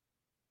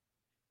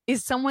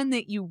is someone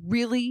that you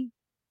really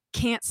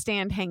can't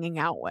stand hanging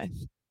out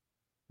with,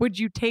 would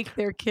you take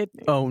their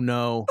kidney? Oh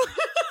no.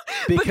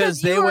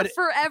 Because they you would are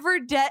forever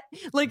debt.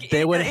 Like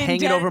they would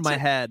hang it over my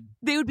head.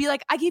 They would be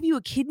like, "I gave you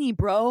a kidney,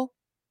 bro,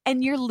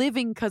 and you're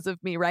living because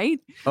of me, right?"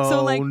 Oh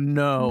so like,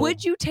 no.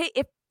 Would you take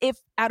if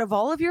out of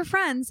all of your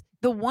friends,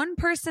 the one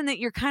person that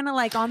you're kind of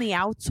like on the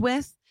outs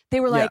with, they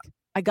were like,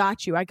 "I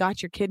got you. I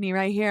got your kidney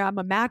right here. I'm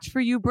a match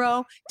for you,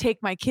 bro. Take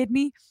my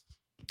kidney."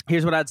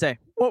 Here's what I'd say.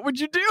 What would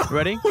you do?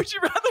 Ready? Would you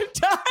rather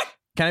die?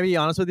 Can I be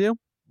honest with you?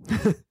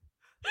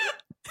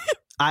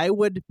 I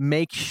would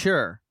make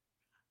sure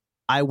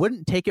I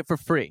wouldn't take it for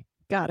free.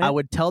 Got it. I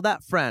would tell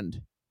that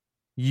friend,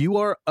 you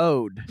are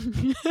owed.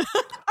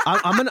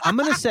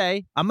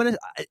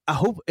 I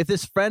hope if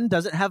this friend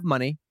doesn't have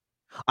money,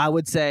 I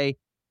would say,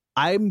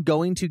 I'm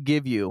going to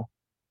give you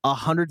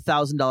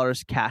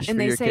 $100,000 cash for your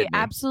kidney. And they say,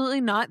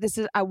 absolutely not.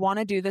 I want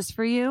to do this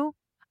for you.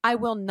 I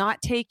will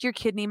not take your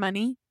kidney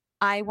money.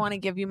 I want to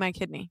give you my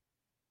kidney.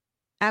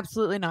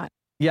 Absolutely not.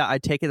 Yeah, I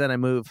take it, then I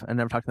move and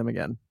never talk to them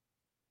again.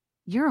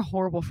 You're a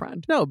horrible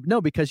friend.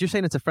 No, because you're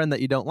saying it's a friend that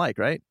you don't like,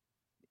 right?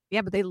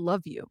 Yeah, but they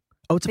love you.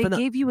 Oh, it's a they friend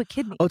gave you a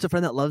kidney. Oh, it's a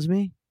friend that loves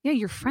me? Yeah,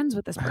 you're friends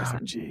with this person.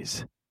 Oh,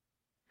 jeez.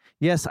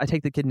 Yes, I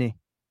take the kidney.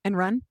 And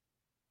run?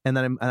 And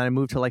then I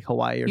move to like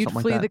Hawaii or You'd something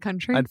like flee that. the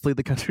country? I'd flee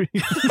the country.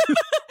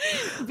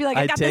 You'd be like,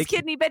 I got this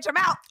kidney, bitch, I'm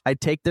out. I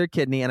take their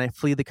kidney and I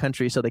flee the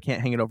country so they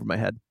can't hang it over my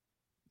head.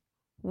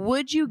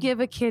 Would you give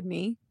a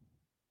kidney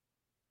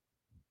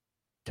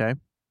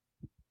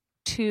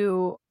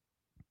to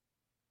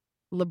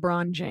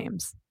LeBron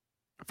James?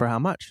 For how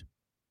much?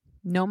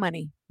 No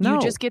money. No.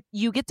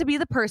 You get to be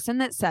the person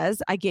that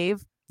says, I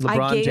gave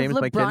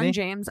LeBron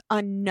James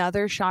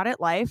another shot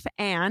at life,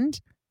 and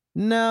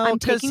no, I'm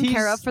taken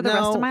care of for the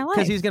rest of my life.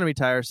 Because he's going to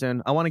retire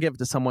soon. I want to give it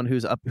to someone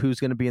who's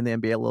going to be in the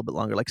NBA a little bit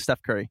longer, like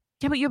Steph Curry.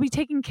 Yeah, but you'll be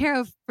taken care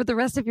of for the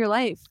rest of your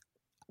life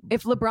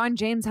if LeBron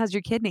James has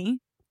your kidney.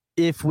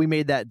 If we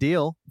made that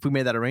deal, if we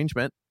made that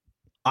arrangement,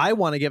 I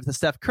want to give it to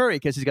Steph Curry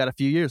because he's got a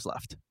few years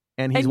left.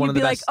 And he's one of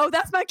the best. Like, oh,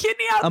 that's my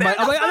kidney out there.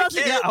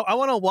 I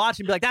want to watch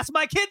and be like, that's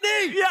my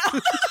kidney. Yeah.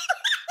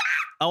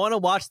 I want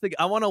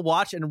to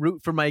watch and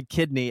root for my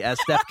kidney as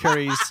Steph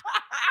Curry's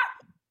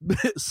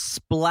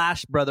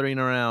splash brothering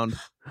around.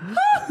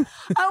 I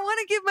want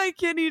to give my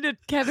kidney to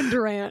Kevin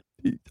Durant.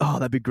 Oh,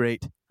 that'd be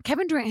great.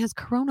 Kevin Durant has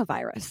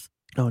coronavirus.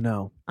 Oh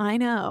no. I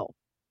know.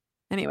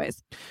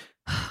 Anyways.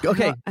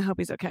 Okay. I hope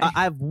he's okay.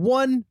 I have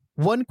one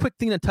quick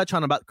thing to touch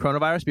on about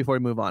coronavirus before we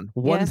move on.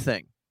 One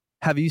thing.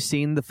 Have you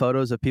seen the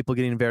photos of people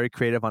getting very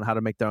creative on how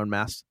to make their own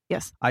masks?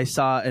 Yes. I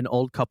saw an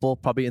old couple,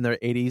 probably in their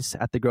 80s,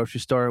 at the grocery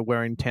store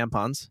wearing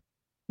tampons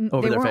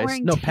over they their weren't face.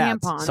 wearing No,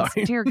 tampons. pads.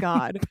 Sorry. Dear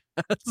God.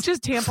 It's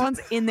just tampons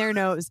in their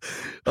nose.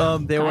 They were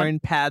God. wearing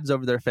pads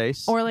over their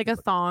face. Or like a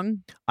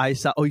thong. I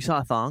saw. Oh, you saw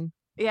a thong?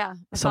 Yeah.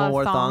 Someone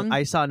wore a thong.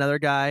 I saw another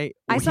guy.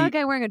 I saw a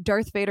guy wearing a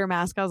Darth Vader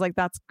mask. I was like,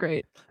 that's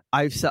great.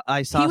 I saw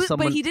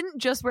someone. But he didn't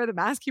just wear the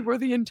mask. He wore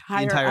the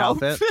entire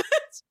outfit.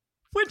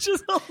 Which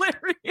is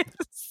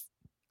hilarious.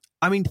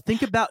 I mean,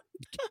 think about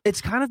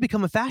it's kind of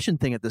become a fashion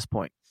thing at this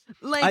point.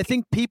 Like, I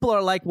think people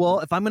are like, well,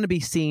 if I'm going to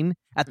be seen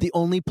at the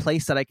only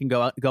place that I can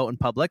go in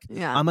public,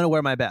 yeah. I'm going to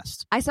wear my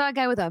best. I saw a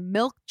guy with a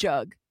milk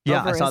jug.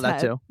 Yeah, over I saw his that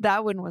head. too.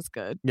 That one was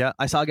good. Yeah,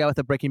 I saw a guy with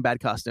a Breaking Bad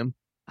costume,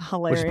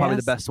 Hilarious. which is probably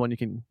the best one you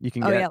can Oh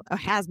get. yeah, a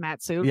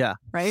hazmat suit. Yeah,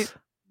 Right.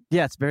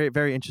 yeah, it's very,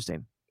 very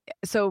interesting.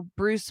 So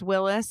Bruce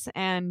Willis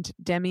and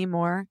Demi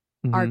Moore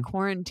are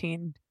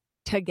quarantined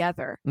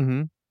together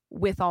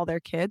with all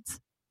their kids.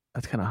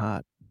 That's kind of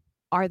hot.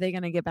 Are they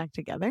going to get back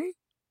together?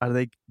 Are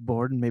they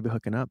bored and maybe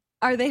hooking up?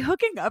 Are they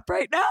hooking up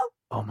right now?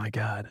 Oh my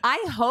God.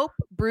 I hope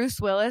Bruce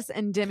Willis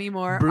and Demi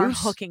Moore are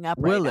hooking up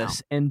right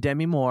Willis and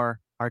Demi Moore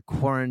are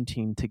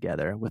quarantined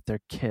together with their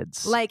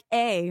kids. Like,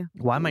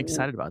 why am I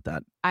excited about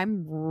that?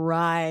 I'm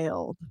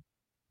riled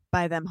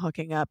by them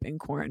hooking up in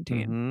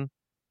quarantine.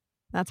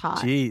 That's hot.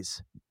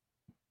 Jeez.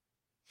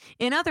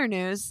 In other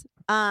news,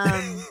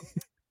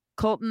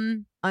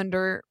 Colton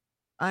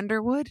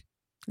Underwood?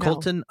 No.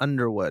 Colton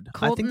Underwood.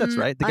 I think that's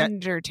right. The guy,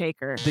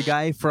 Undertaker. the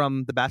guy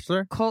from The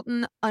Bachelor.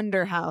 Colton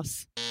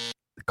Underhouse.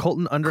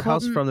 Colton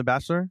Underhouse from The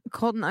Bachelor.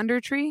 Colton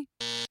Undertree.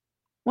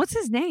 What's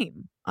his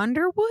name?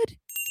 Underwood?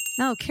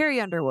 No,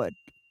 Carrie Underwood.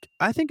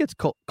 I think it's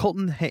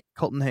Colton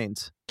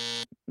Haynes.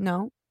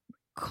 No,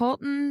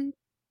 Colton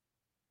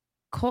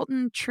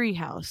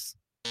Treehouse.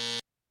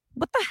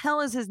 What the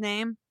hell is his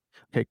name?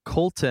 Okay,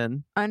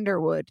 Colton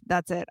Underwood.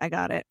 That's it. I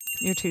got it.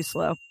 You're too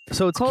slow.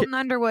 So it's Colton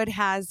Underwood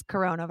has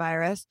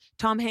coronavirus.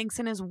 Tom Hanks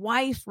and his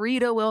wife,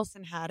 Rita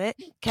Wilson, had it.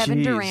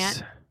 Kevin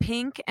Durant,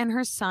 Pink and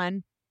her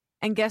son.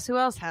 And guess who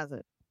else has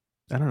it?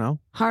 I don't know.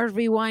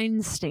 Harvey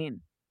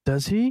Weinstein.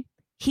 Does he?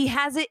 He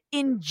has it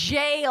in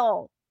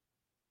jail.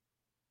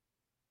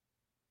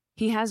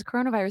 He has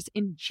coronavirus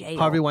in jail.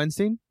 Harvey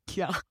Weinstein?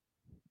 Yeah.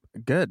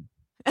 Good.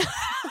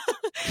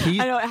 I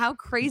know. How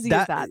crazy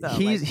is that, though?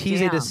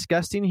 He's a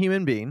disgusting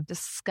human being.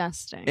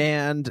 Disgusting.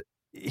 And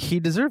he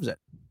deserves it.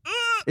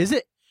 Is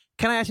it?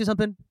 Can I ask you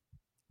something?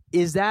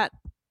 Is that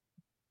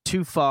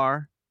too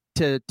far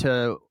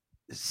to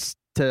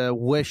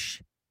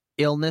wish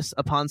illness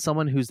upon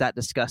someone who's that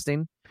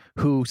disgusting,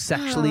 who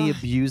sexually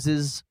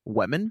abuses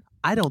women?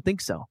 I don't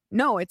think so.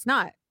 No, it's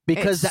not.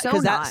 Because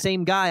that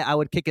same guy, I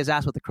would kick his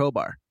ass with a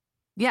crowbar.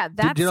 Yeah,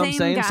 that Do you know same what I'm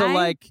saying? guy. So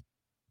like,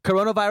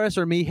 coronavirus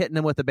or me hitting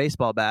him with a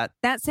baseball bat.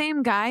 That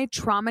same guy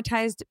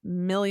traumatized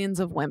millions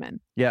of women.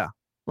 Yeah.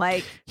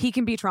 Like, he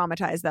can be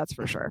traumatized, that's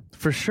for sure.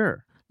 For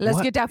sure. Let's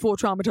get that full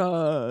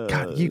traumatized.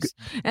 God,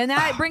 and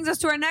that brings us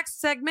to our next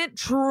segment,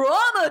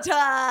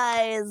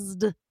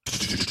 Traumatized.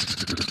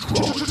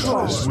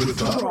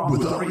 Traumatized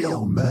with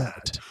Ariel and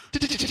Matt.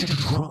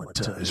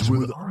 Traumatized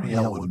with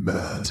Ariel and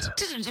Matt.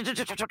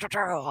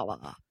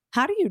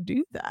 How do you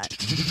do that?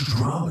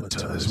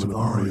 Traumatized with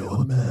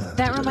Ariel and Matt.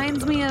 That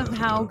reminds me of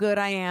how good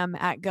I am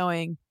at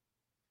going,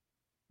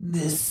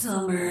 this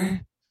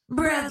summer,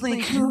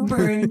 Bradley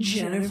Cooper and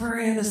Jennifer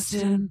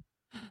Aniston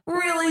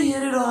really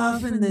hit it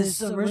off in this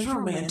summer's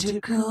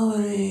romantic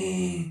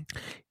comedy.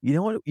 You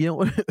know what?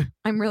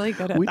 I'm really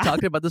good at We that.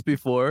 talked about this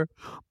before,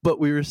 but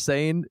we were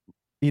saying,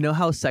 you know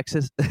how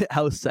sexist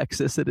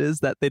it is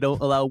that they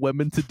don't allow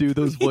women to do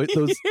those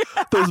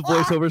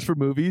voiceovers for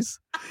movies.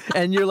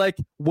 And you're like,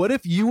 what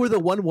if you were the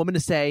one woman to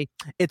say,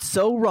 it's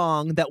so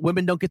wrong that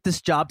women don't get this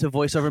job to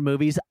voice over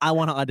movies? I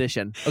want to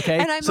audition. Okay.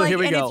 And I'm so like, here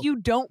we go. if you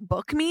don't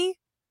book me,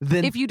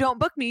 then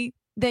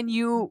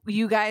you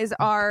guys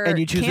are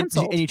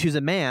canceled. And you choose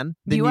a man.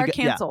 Then you are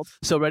canceled.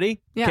 Yeah. So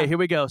ready? Yeah. Okay, here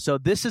we go. So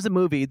this is a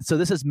movie. So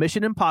this is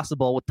Mission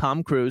Impossible with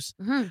Tom Cruise.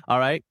 All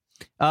right.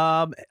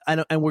 And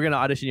we're gonna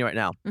audition you right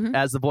now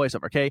as the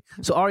voiceover. Okay.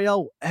 So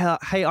Ariel,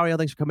 hey Ariel,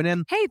 thanks for coming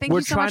in. Hey, thank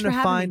you so much for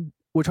having me.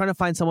 We're trying to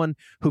find someone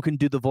who can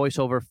do the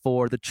voiceover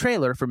for the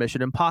trailer for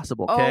Mission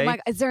Impossible. Okay? Oh my!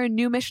 Is there a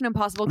new Mission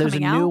Impossible There's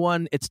coming out? There's a new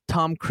one. It's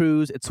Tom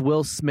Cruise. It's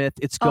Will Smith.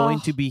 It's going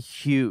to be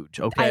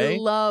huge. Okay. I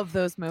love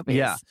those movies.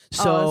 Yeah.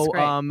 So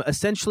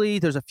essentially,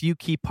 there's a few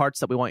key parts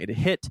that we want you to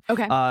hit.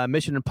 Okay.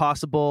 Mission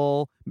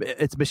Impossible.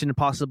 It's Mission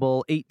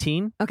Impossible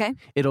 18. Okay.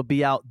 It'll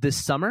be out this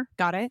summer.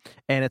 Got it.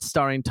 And it's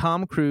starring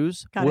Tom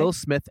Cruise, Will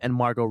Smith, and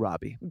Margot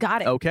Robbie.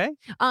 Got it. Okay.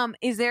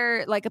 Is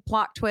there like a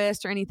plot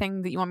twist or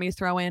anything that you want me to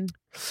throw in?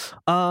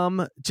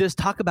 Just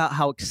talk about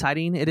how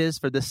exciting it is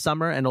for this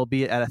summer, and it'll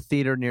be at a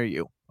theater near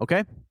you.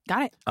 Okay.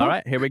 Got it. Cool. All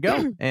right. Here we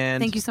go.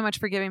 And thank you so much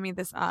for giving me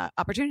this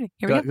opportunity.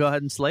 Here we go. Go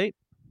ahead and slate.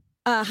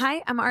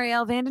 Hi, I'm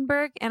Ariel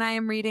Vandenberg, and I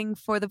am reading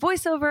for the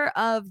voiceover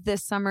of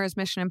this summer's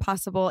Mission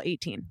Impossible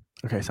 18.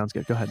 Okay, sounds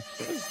good. Go ahead.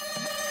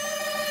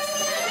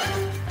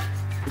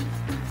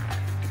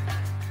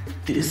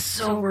 This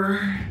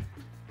summer,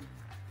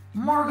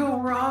 Margot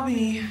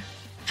Robbie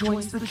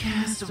joins the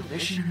cast of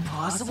Mission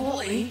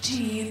Impossible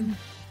 18.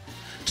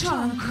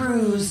 Tom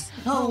Cruise,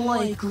 a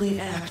likely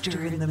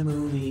actor in the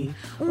movie.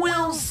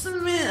 Will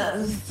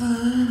Smith.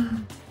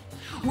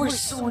 We're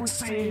so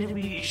excited to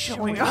be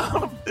showing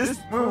off this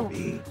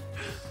movie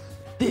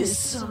this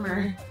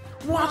summer.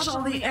 Watch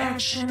all the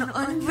action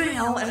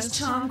unveil as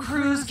Tom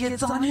Cruise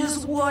gets on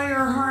his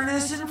wire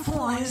harness and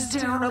flies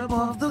down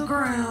above the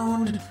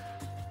ground.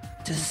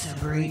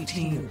 December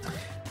 18th.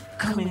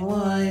 Coming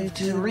live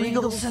to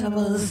Regal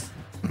Cinemas.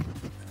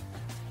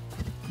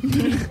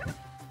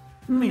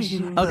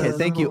 Okay,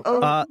 thank you.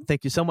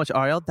 Thank you so much,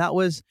 Ariel. That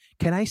was.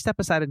 Can I step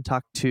aside and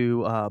talk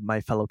to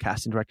my fellow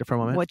casting director for a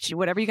moment?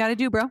 Whatever you got to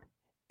do, bro.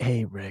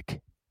 Hey,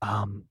 Rick.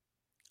 I'm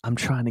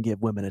trying to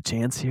give women a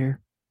chance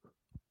here,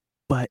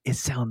 but it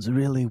sounds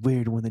really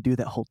weird when they do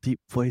that whole deep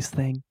voice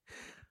thing.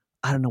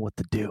 I don't know what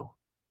to do.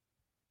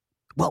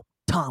 Well,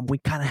 Tom, we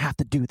kind of have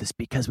to do this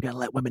because we got to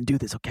let women do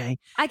this, okay?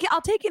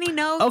 I'll take any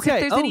notes. Okay. If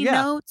there's any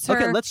notes. Or,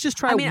 okay, let's just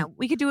try. I mean,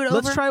 we could do it over.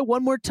 Let's try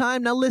one more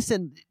time. Now,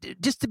 listen,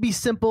 just to be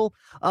simple,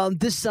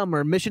 this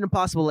summer, Mission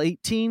Impossible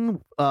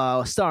 18,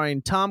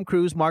 starring Tom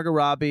Cruise, Margot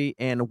Robbie,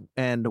 and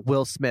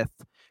Will Smith,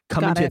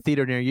 coming to a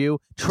theater near you.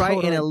 Try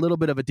in a little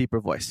bit of a deeper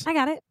voice. I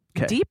got it.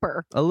 Okay.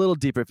 Deeper. A little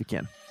deeper if you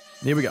can.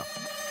 Here we go.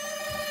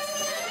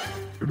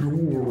 In a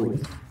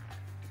world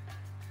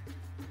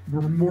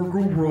where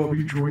Margot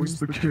Robbie joins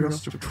the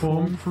cast of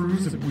Tom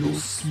Cruise and Will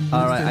Smith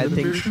All right, I in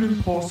think- Mission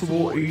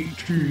Impossible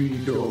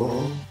 18,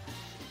 All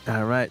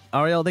right.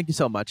 Ariel, thank you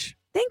so much.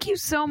 Thank you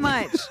so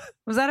much.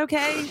 Was that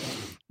okay?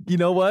 You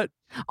know what?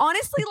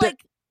 Honestly, Th-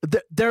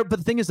 like, But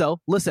the thing is,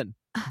 though, listen,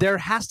 there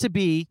has to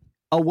be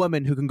a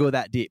woman who can go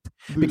that deep.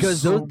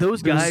 Because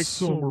those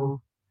guys...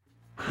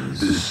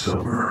 This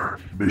summer,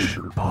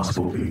 Mission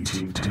Impossible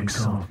 18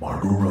 takes on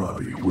Margot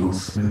Robbie, Will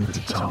Smith,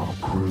 and Tom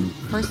Cruise.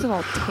 first of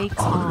all, takes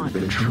On an on.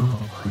 adventure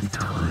of a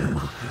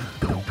lifetime.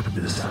 Don't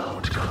miss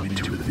out. Coming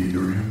to a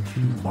theater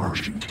in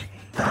March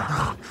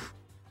 18th.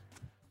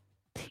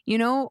 You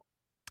know,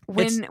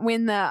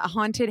 when the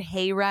haunted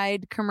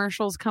hayride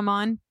commercials come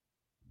on,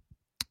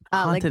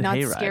 like Haunted Not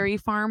Hayride. Scary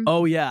Farm.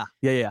 Oh, yeah.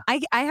 Yeah. I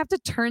have to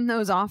turn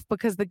those off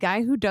because the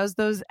guy who does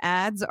those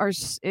ads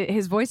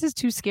his voice is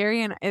too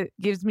scary and it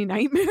gives me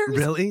nightmares.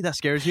 Really? That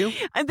scares you?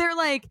 And they're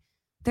like,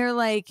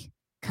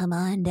 come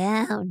on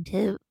down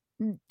to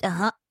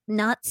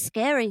Not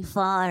Scary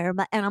Farm,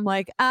 and I'm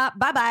like, bye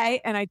bye,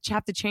 and I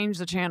have to change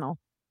the channel.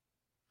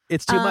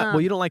 It's too much.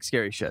 Well, you don't like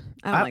scary shit.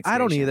 I don't like I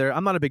don't scary shit. either.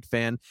 I'm not a big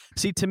fan.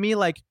 See, to me,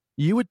 like,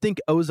 you would think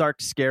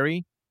Ozark's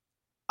scary.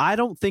 I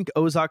don't think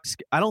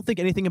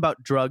anything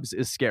about drugs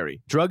is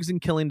scary. Drugs and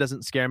killing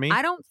doesn't scare me.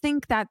 I don't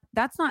think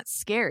that's not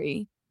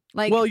scary.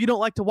 Like, well, you don't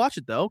like to watch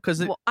it though,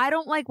 because well, I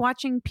don't like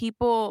watching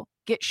people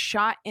get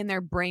shot in their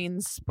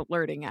brains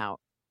splurting out.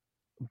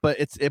 but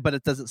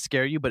it doesn't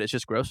scare you, but it's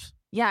just gross.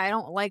 Yeah, I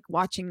don't like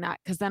watching that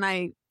because then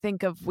I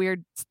think of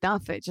weird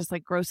stuff. It just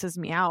like grosses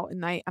me out,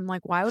 and I'm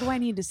like, why do I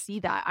need to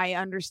see that? I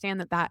understand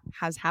that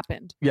has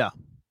happened. Yeah,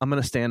 I'm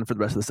gonna stand for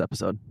the rest of this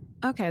episode.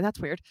 Okay, that's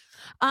weird.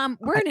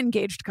 We're an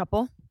engaged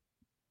couple,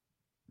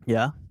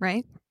 Yeah,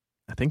 right?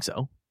 I think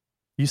so.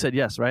 You said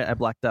yes, right? I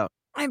blacked out.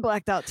 I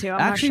blacked out too. I'm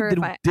Actually, not sure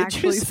if I did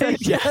actually you say said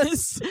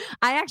yes.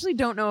 I actually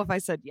don't know if I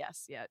said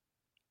yes yet.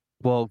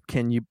 Well,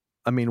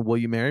 will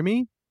you marry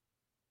me?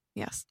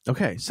 Yes.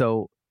 Okay,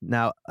 so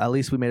now at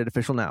least we made it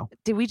official now.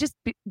 Did we just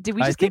I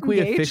get think we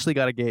engaged? officially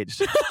got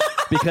engaged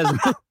because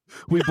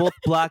we both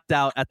blacked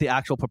out at the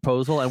actual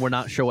proposal and we're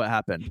not sure what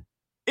happened.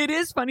 It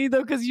is funny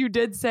though because you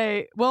did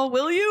say, "Well,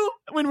 will you?"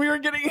 when we were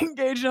getting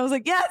engaged, and I was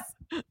like, "Yes."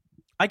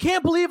 I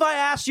can't believe I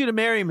asked you to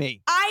marry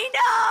me. I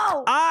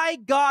know. I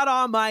got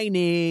on my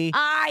knee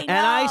I know.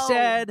 and I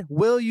said,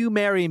 "Will you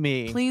marry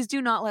me?" "Please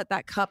do not let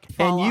that cup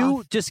fall And you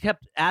off." just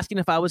kept asking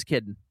if I was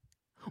kidding.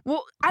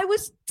 Well, I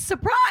was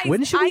surprised.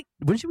 When should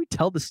we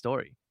tell the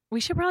story? We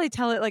should probably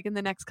tell it like in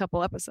the next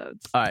couple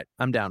episodes. All right,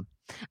 I'm down.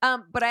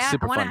 But I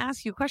Super want to fun.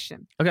 ask you a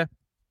question. Okay.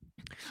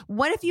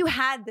 What if you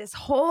had this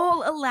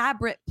whole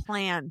elaborate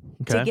plan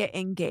to Okay. get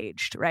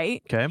engaged,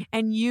 right? Okay.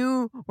 And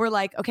you were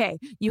like, okay,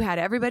 you had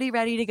everybody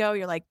ready to go.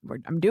 You're like,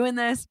 I'm doing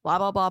this, blah,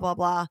 blah, blah, blah,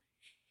 blah.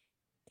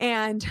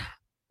 And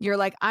you're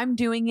like, I'm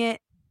doing it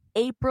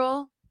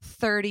April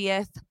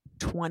 30th,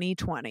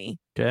 2020.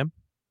 Okay.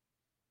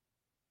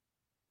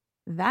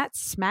 That's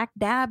smack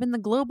dab in the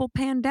global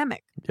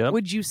pandemic. Yep.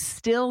 Would you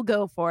still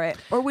go for it?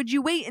 Or would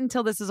you wait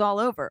until this is all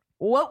over?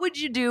 What would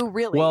you do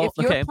really Well, if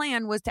your okay.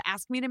 plan was to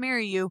ask me to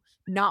marry you,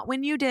 not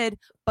when you did,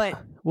 but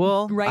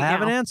Well, Right I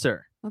have an now.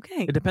 answer.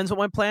 okay. It depends what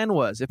my plan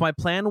was. If my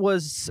plan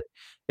was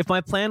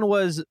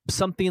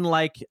something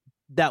like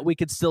that we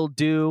could still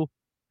do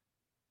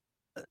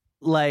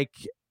like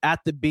at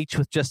the beach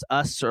with just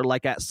us, or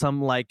like at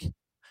some like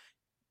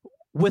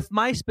with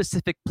my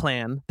specific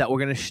plan that we're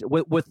going to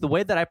with the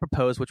way that I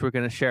propose, which we're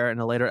going to share in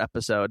a later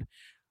episode,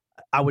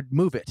 I would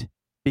move it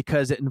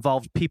because it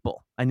involved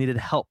people. I needed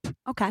help.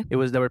 Okay. There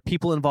were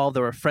people involved,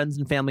 there were friends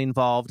and family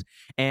involved,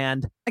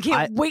 and I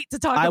can't wait to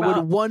talk I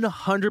about would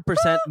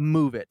 100%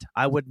 move it.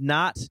 I would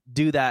not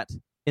do that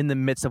in the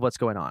midst of what's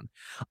going on.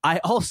 I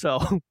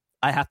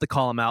have to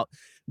call him out.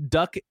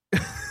 Duck.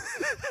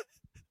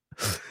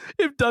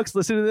 If Duck's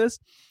listening to this,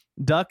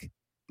 Duck,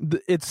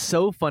 it's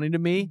so funny to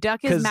me.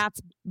 Duck is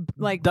Matt's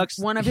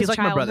one of his he's like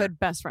my brother. childhood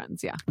best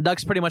friends. Yeah.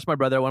 Duck's pretty much my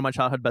brother, one of my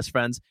childhood best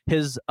friends.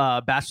 His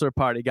bachelor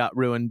party got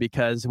ruined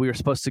because we were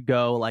supposed to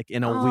go like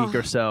in a week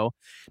or so.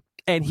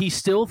 And he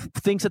still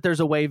thinks that there's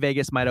a way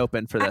Vegas might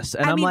open for this.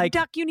 And I I'm mean, like,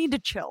 Duck, you need to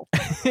chill.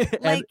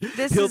 and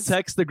he'll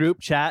text the group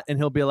chat and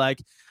he'll be like,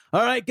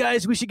 all right,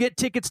 guys, we should get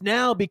tickets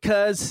now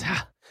because,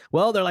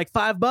 well, they're like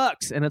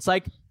 $5. And it's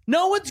like,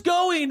 no one's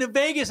going to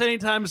Vegas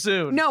anytime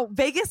soon. No,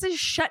 Vegas is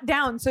shut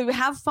down. So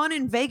have fun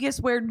in Vegas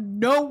where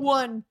no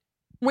one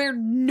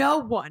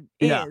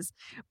Yeah. is.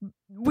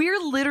 We're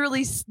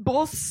literally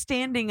both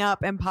standing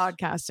up and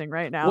podcasting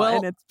right now, Well,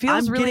 and it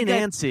feels I'm really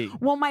getting good.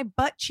 antsy. Well, my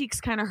butt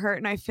cheeks kind of hurt,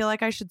 and I feel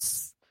like I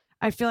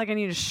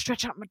need to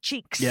stretch out my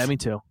cheeks. Yeah, me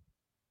too.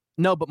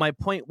 No, but my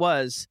point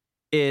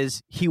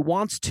is he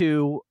wants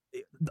to.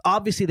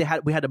 Obviously,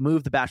 we had to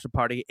move the bachelor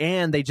party,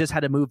 and they just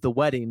had to move the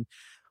wedding,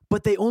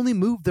 but they only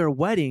moved their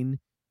wedding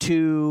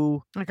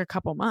to like a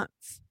couple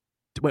months.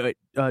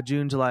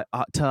 June, July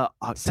to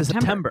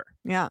September.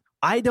 Yeah,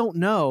 I don't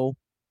know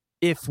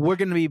if we're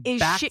going to be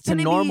back to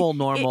normal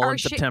in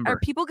September. Are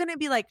people going to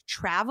be like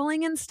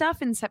traveling and stuff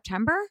in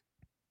September?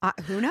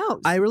 Who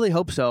knows? I really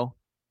hope so.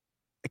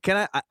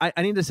 Can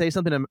I need to say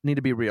something. I need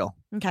to be real.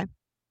 Okay.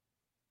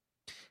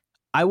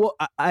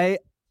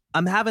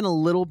 I'm having a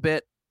little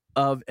bit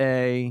of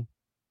a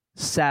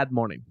sad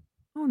morning.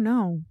 Oh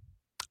no.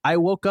 I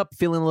woke up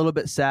feeling a little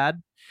bit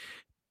sad,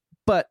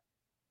 but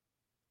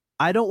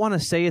I don't want to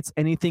say it's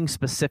anything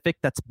specific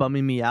that's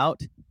bumming me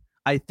out.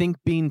 I think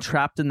being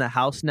trapped in the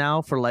house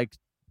now for like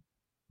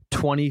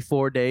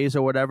 24 days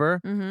or whatever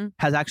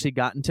has actually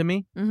gotten to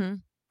me. Mm-hmm.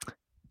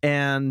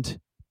 And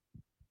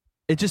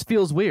it just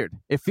feels weird.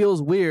 It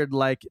feels weird,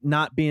 like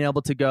not being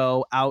able to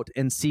go out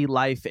and see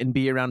life and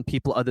be around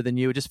people other than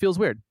you. It just feels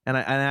weird. And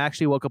I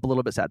actually woke up a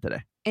little bit sad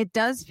today. It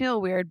does feel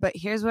weird, but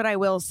here's what I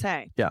will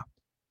say. Yeah.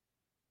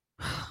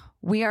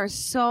 We are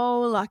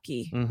so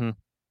lucky. Mm-hmm.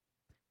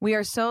 We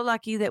are so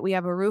lucky that we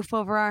have a roof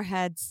over our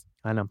heads,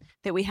 I know.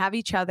 that we have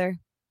each other,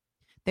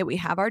 that we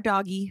have our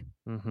doggy,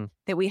 Mm-hmm.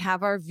 that we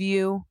have our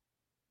view,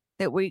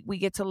 that we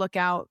get to look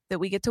out, that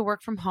we get to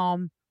work from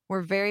home.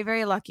 We're very,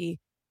 very lucky.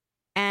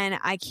 And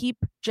I keep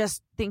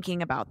just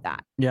thinking about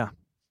that. Yeah.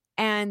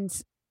 And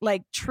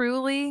like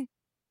truly,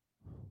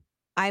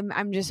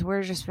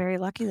 we're just very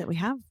lucky that we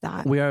have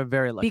that. We are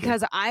very lucky.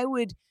 Because I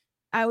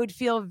would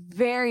feel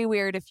very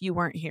weird if you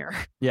weren't here.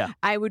 Yeah.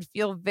 I would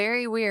feel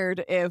very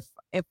weird if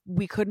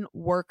we couldn't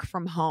work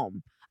from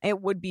home. It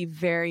would be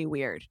very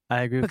weird.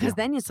 I agree with because you.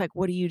 then it's like,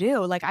 what do you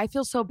do? Like, I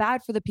feel so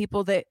bad for the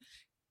people that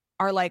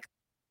are like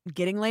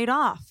getting laid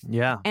off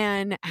Yeah.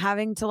 and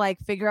having to like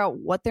figure out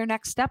what their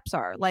next steps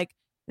are. Like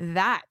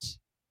that.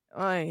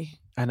 I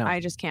know. I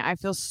just can't. I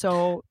feel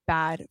so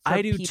bad for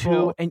I do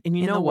people too. And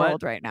you in know the what?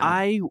 world right now.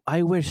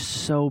 I wish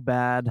so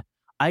bad.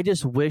 I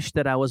just wish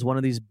that I was one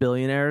of these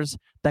billionaires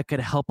that could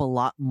help a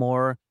lot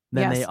more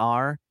than Yes. they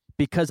are,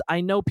 because I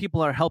know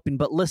people are helping.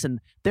 But listen,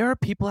 there are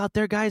people out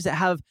there, guys, that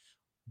have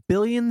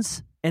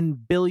billions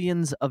and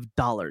billions of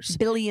dollars.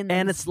 Billions.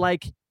 And it's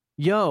like,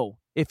 yo,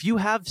 if you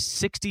have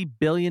 $60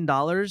 billion,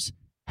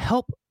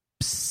 help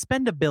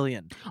spend $1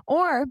 billion.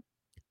 or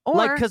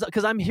Like,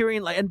 because I'm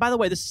hearing, like, and by the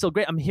way, this is so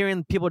great. I'm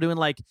hearing people doing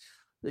like,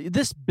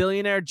 this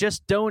billionaire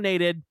just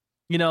donated,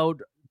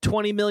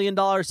 $20 million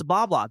to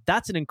blah, blah.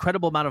 That's an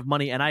incredible amount of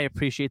money. And I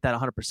appreciate that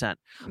 100%.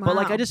 But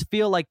like, Wow. I just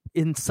feel like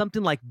in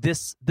something like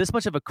this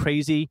much of a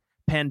crazy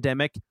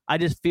pandemic, I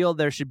just feel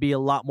there should be a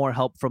lot more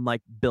help from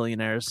like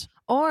billionaires.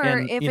 or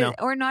and,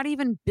 or not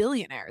even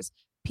billionaires,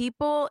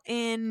 people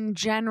in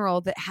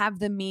general that have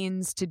the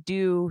means to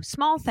do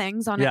small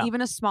things on Yeah. even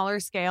a smaller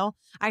scale.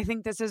 I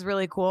think this is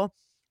really cool.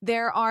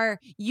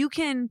 You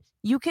can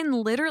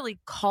literally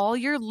call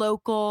your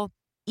local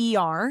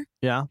ER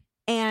Yeah.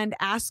 and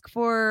ask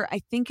for, I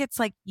think it's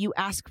like you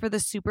ask for the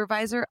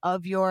supervisor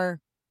of your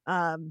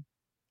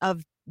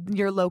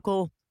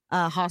local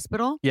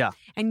hospital. Yeah.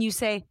 And you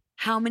say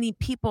how many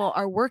people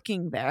are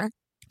working there.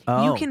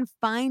 Oh. You can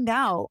find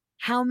out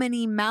how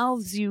many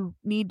mouths you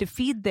need to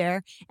feed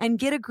there and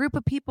get a group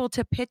of people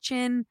to pitch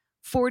in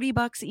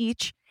 $40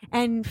 each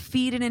and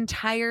feed an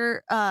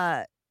entire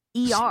ER.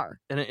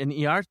 An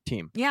ER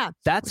team. Yeah.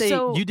 That's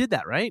you did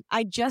that, right?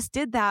 I just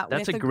did that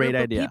That's with a a great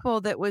group idea. of people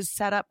that was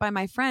set up by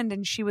my friend.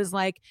 And she was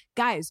like,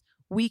 guys,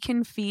 we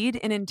can feed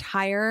an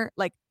entire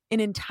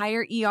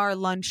ER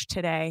lunch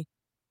today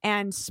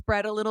and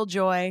spread a little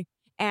joy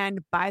and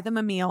buy them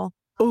a meal.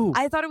 Ooh.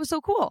 I thought it was so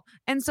cool.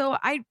 And so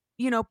I,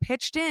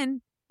 pitched in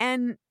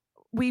and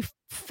we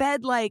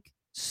fed like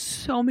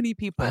so many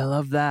people. I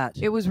love that.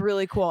 It was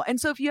really cool. And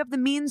so if you have the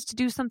means to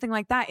do something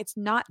like that, it's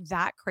not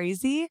that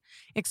crazy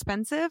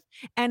expensive.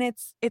 And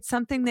it's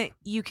something that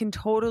you can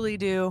totally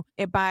do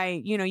it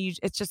by,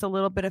 it's just a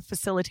little bit of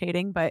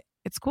facilitating, but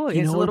it's cool.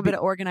 It's a little bit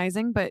of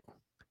organizing, but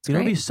it's It'd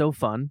great. be so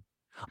fun.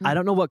 Mm. I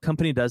don't know what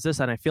company does this,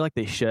 and I feel like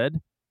they should.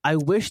 I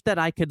wish that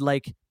I could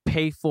like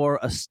pay for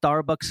a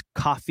Starbucks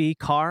coffee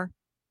car,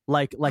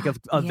 like a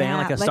van,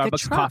 like a like a Starbucks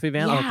truck. coffee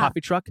van or a Yeah.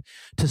 coffee truck,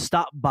 to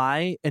stop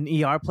by an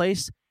ER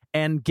place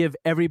and give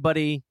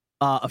everybody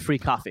a free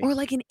coffee. Or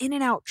like an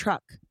In-N-Out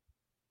truck.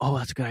 Oh,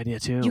 that's a good idea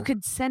too. You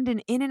could send an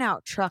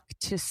In-N-Out truck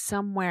to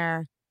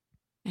somewhere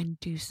and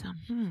do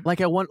some. like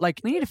I want like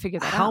We need to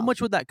figure that out. how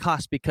much would that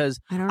cost? Because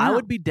I don't know. I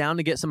would be down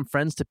to get some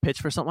friends to pitch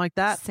for something like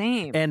that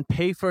Same. and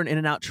pay for an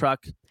In-N-Out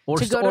truck or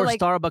To go to, like,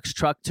 Starbucks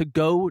truck to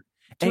go to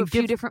and a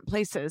few give different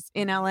places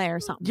in LA or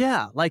something.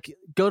 Yeah, like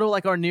go to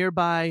like our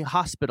nearby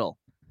hospital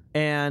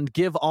and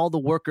give all the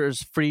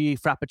workers free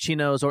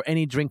frappuccinos or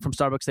any drink from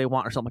Starbucks they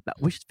want or something like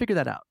that. We should figure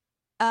that out.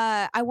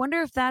 I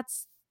wonder if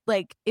that's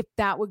like if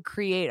that would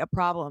create a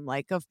problem,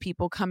 like of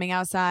people coming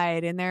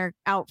outside in their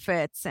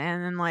outfits,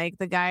 and then like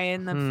the guy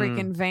in the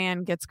freaking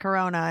van gets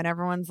corona, and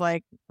everyone's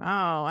like, "Oh,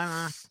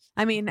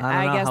 I mean, I don't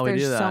I know guess how we do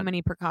there's so that.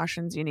 many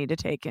precautions you need to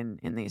take in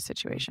these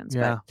situations."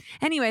 Yeah. But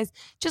anyways,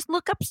 just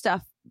look up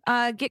stuff.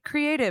 Get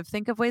creative.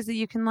 Think of ways that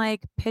you can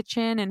like pitch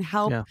in and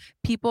help Yeah.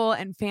 people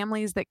and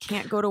families that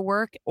can't go to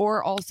work,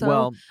 or also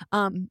Well,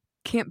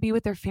 can't be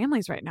with their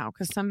families right now,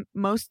 because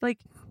most like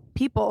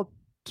people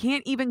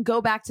can't even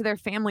go back to their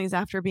families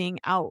after being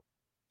out.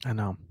 I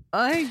know.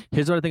 I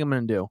Here's what I think I'm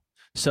going to do.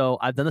 So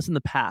I've done this in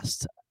the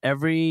past.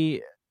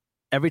 Every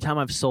time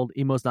I've sold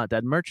Emo's Not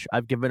Dead merch,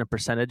 I've given a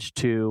percentage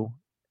to.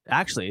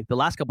 Actually, the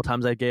last couple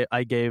times I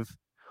gave.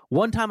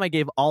 One time I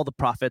gave all the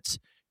profits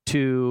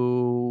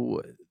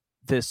to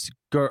this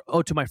girl.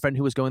 Oh, to my friend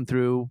who was going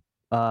through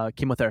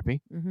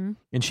chemotherapy, mm-hmm,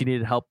 and she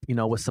needed help,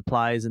 with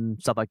supplies and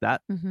stuff like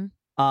that. mm-hmm.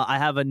 I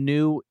have a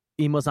new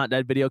Emo's Not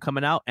Dead video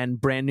coming out and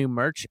brand new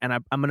merch, and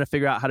I'm going to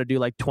figure out how to do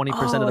like 20%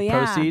 of Oh, the yeah.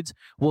 proceeds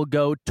will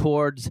go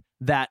towards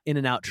that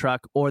In-N-Out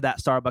truck or that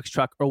Starbucks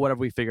truck or whatever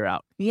we figure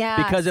out. Yeah,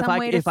 Because if some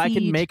way to I can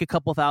feed. make a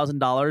couple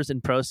 $1,000s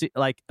in proceed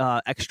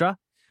extra,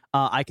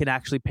 I can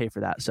actually pay for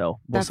that. So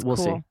we'll That's we'll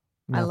cool. see.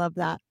 I Yeah. love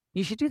that.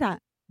 You should do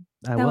that.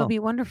 I That will. would be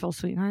wonderful,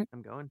 sweetheart.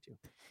 I'm going to.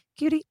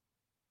 Cutie.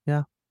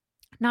 Yeah.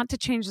 Not to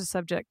change the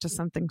subject to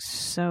something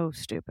so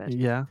stupid,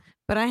 Yeah.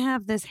 but I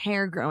have this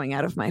hair growing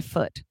out of my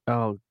foot.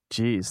 Oh,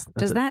 geez.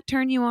 Does that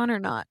turn you on or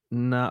not?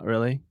 Not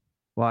really.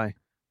 Why?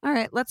 All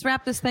right, let's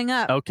wrap this thing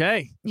up.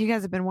 Okay. You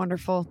guys have been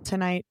wonderful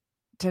tonight,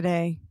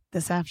 today,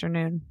 this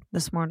afternoon,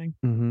 this morning,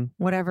 Mm-hmm.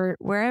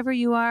 wherever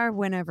you are,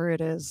 whenever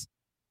it is.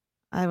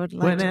 I would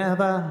like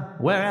Whenever,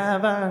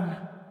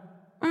 wherever.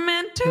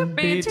 meant to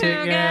be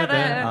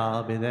together.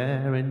 I'll be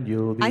there and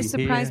you'll be I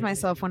surprise here.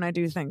 myself when I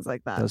do things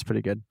like that. That was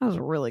pretty good. That was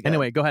really good.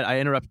 Anyway, go ahead. I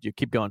interrupted you.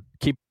 Keep going.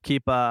 Keep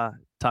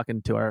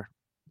talking to our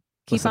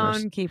keep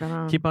listeners. on keeping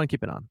on. Keep on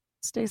keeping on.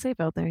 Stay safe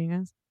out there, you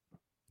guys.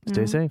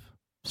 Stay Mhm. safe.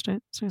 Stay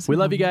safe We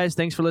love you out there. guys.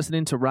 Thanks for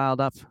listening to Riled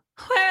Up.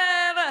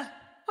 Wherever,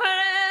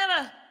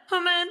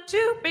 I'm meant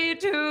to be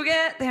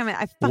together. Damn it,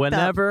 I fucked up.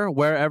 Whenever,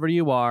 wherever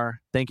you are,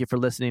 thank you for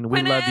listening.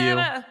 We love you.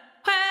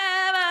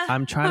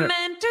 I'm trying to-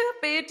 meant to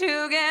be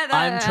together.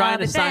 I'm trying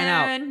to I'll be sign there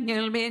out. and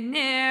you'll be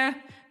near.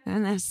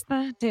 And that's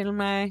the till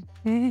my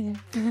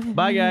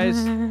Bye,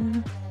 guys.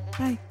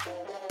 Bye.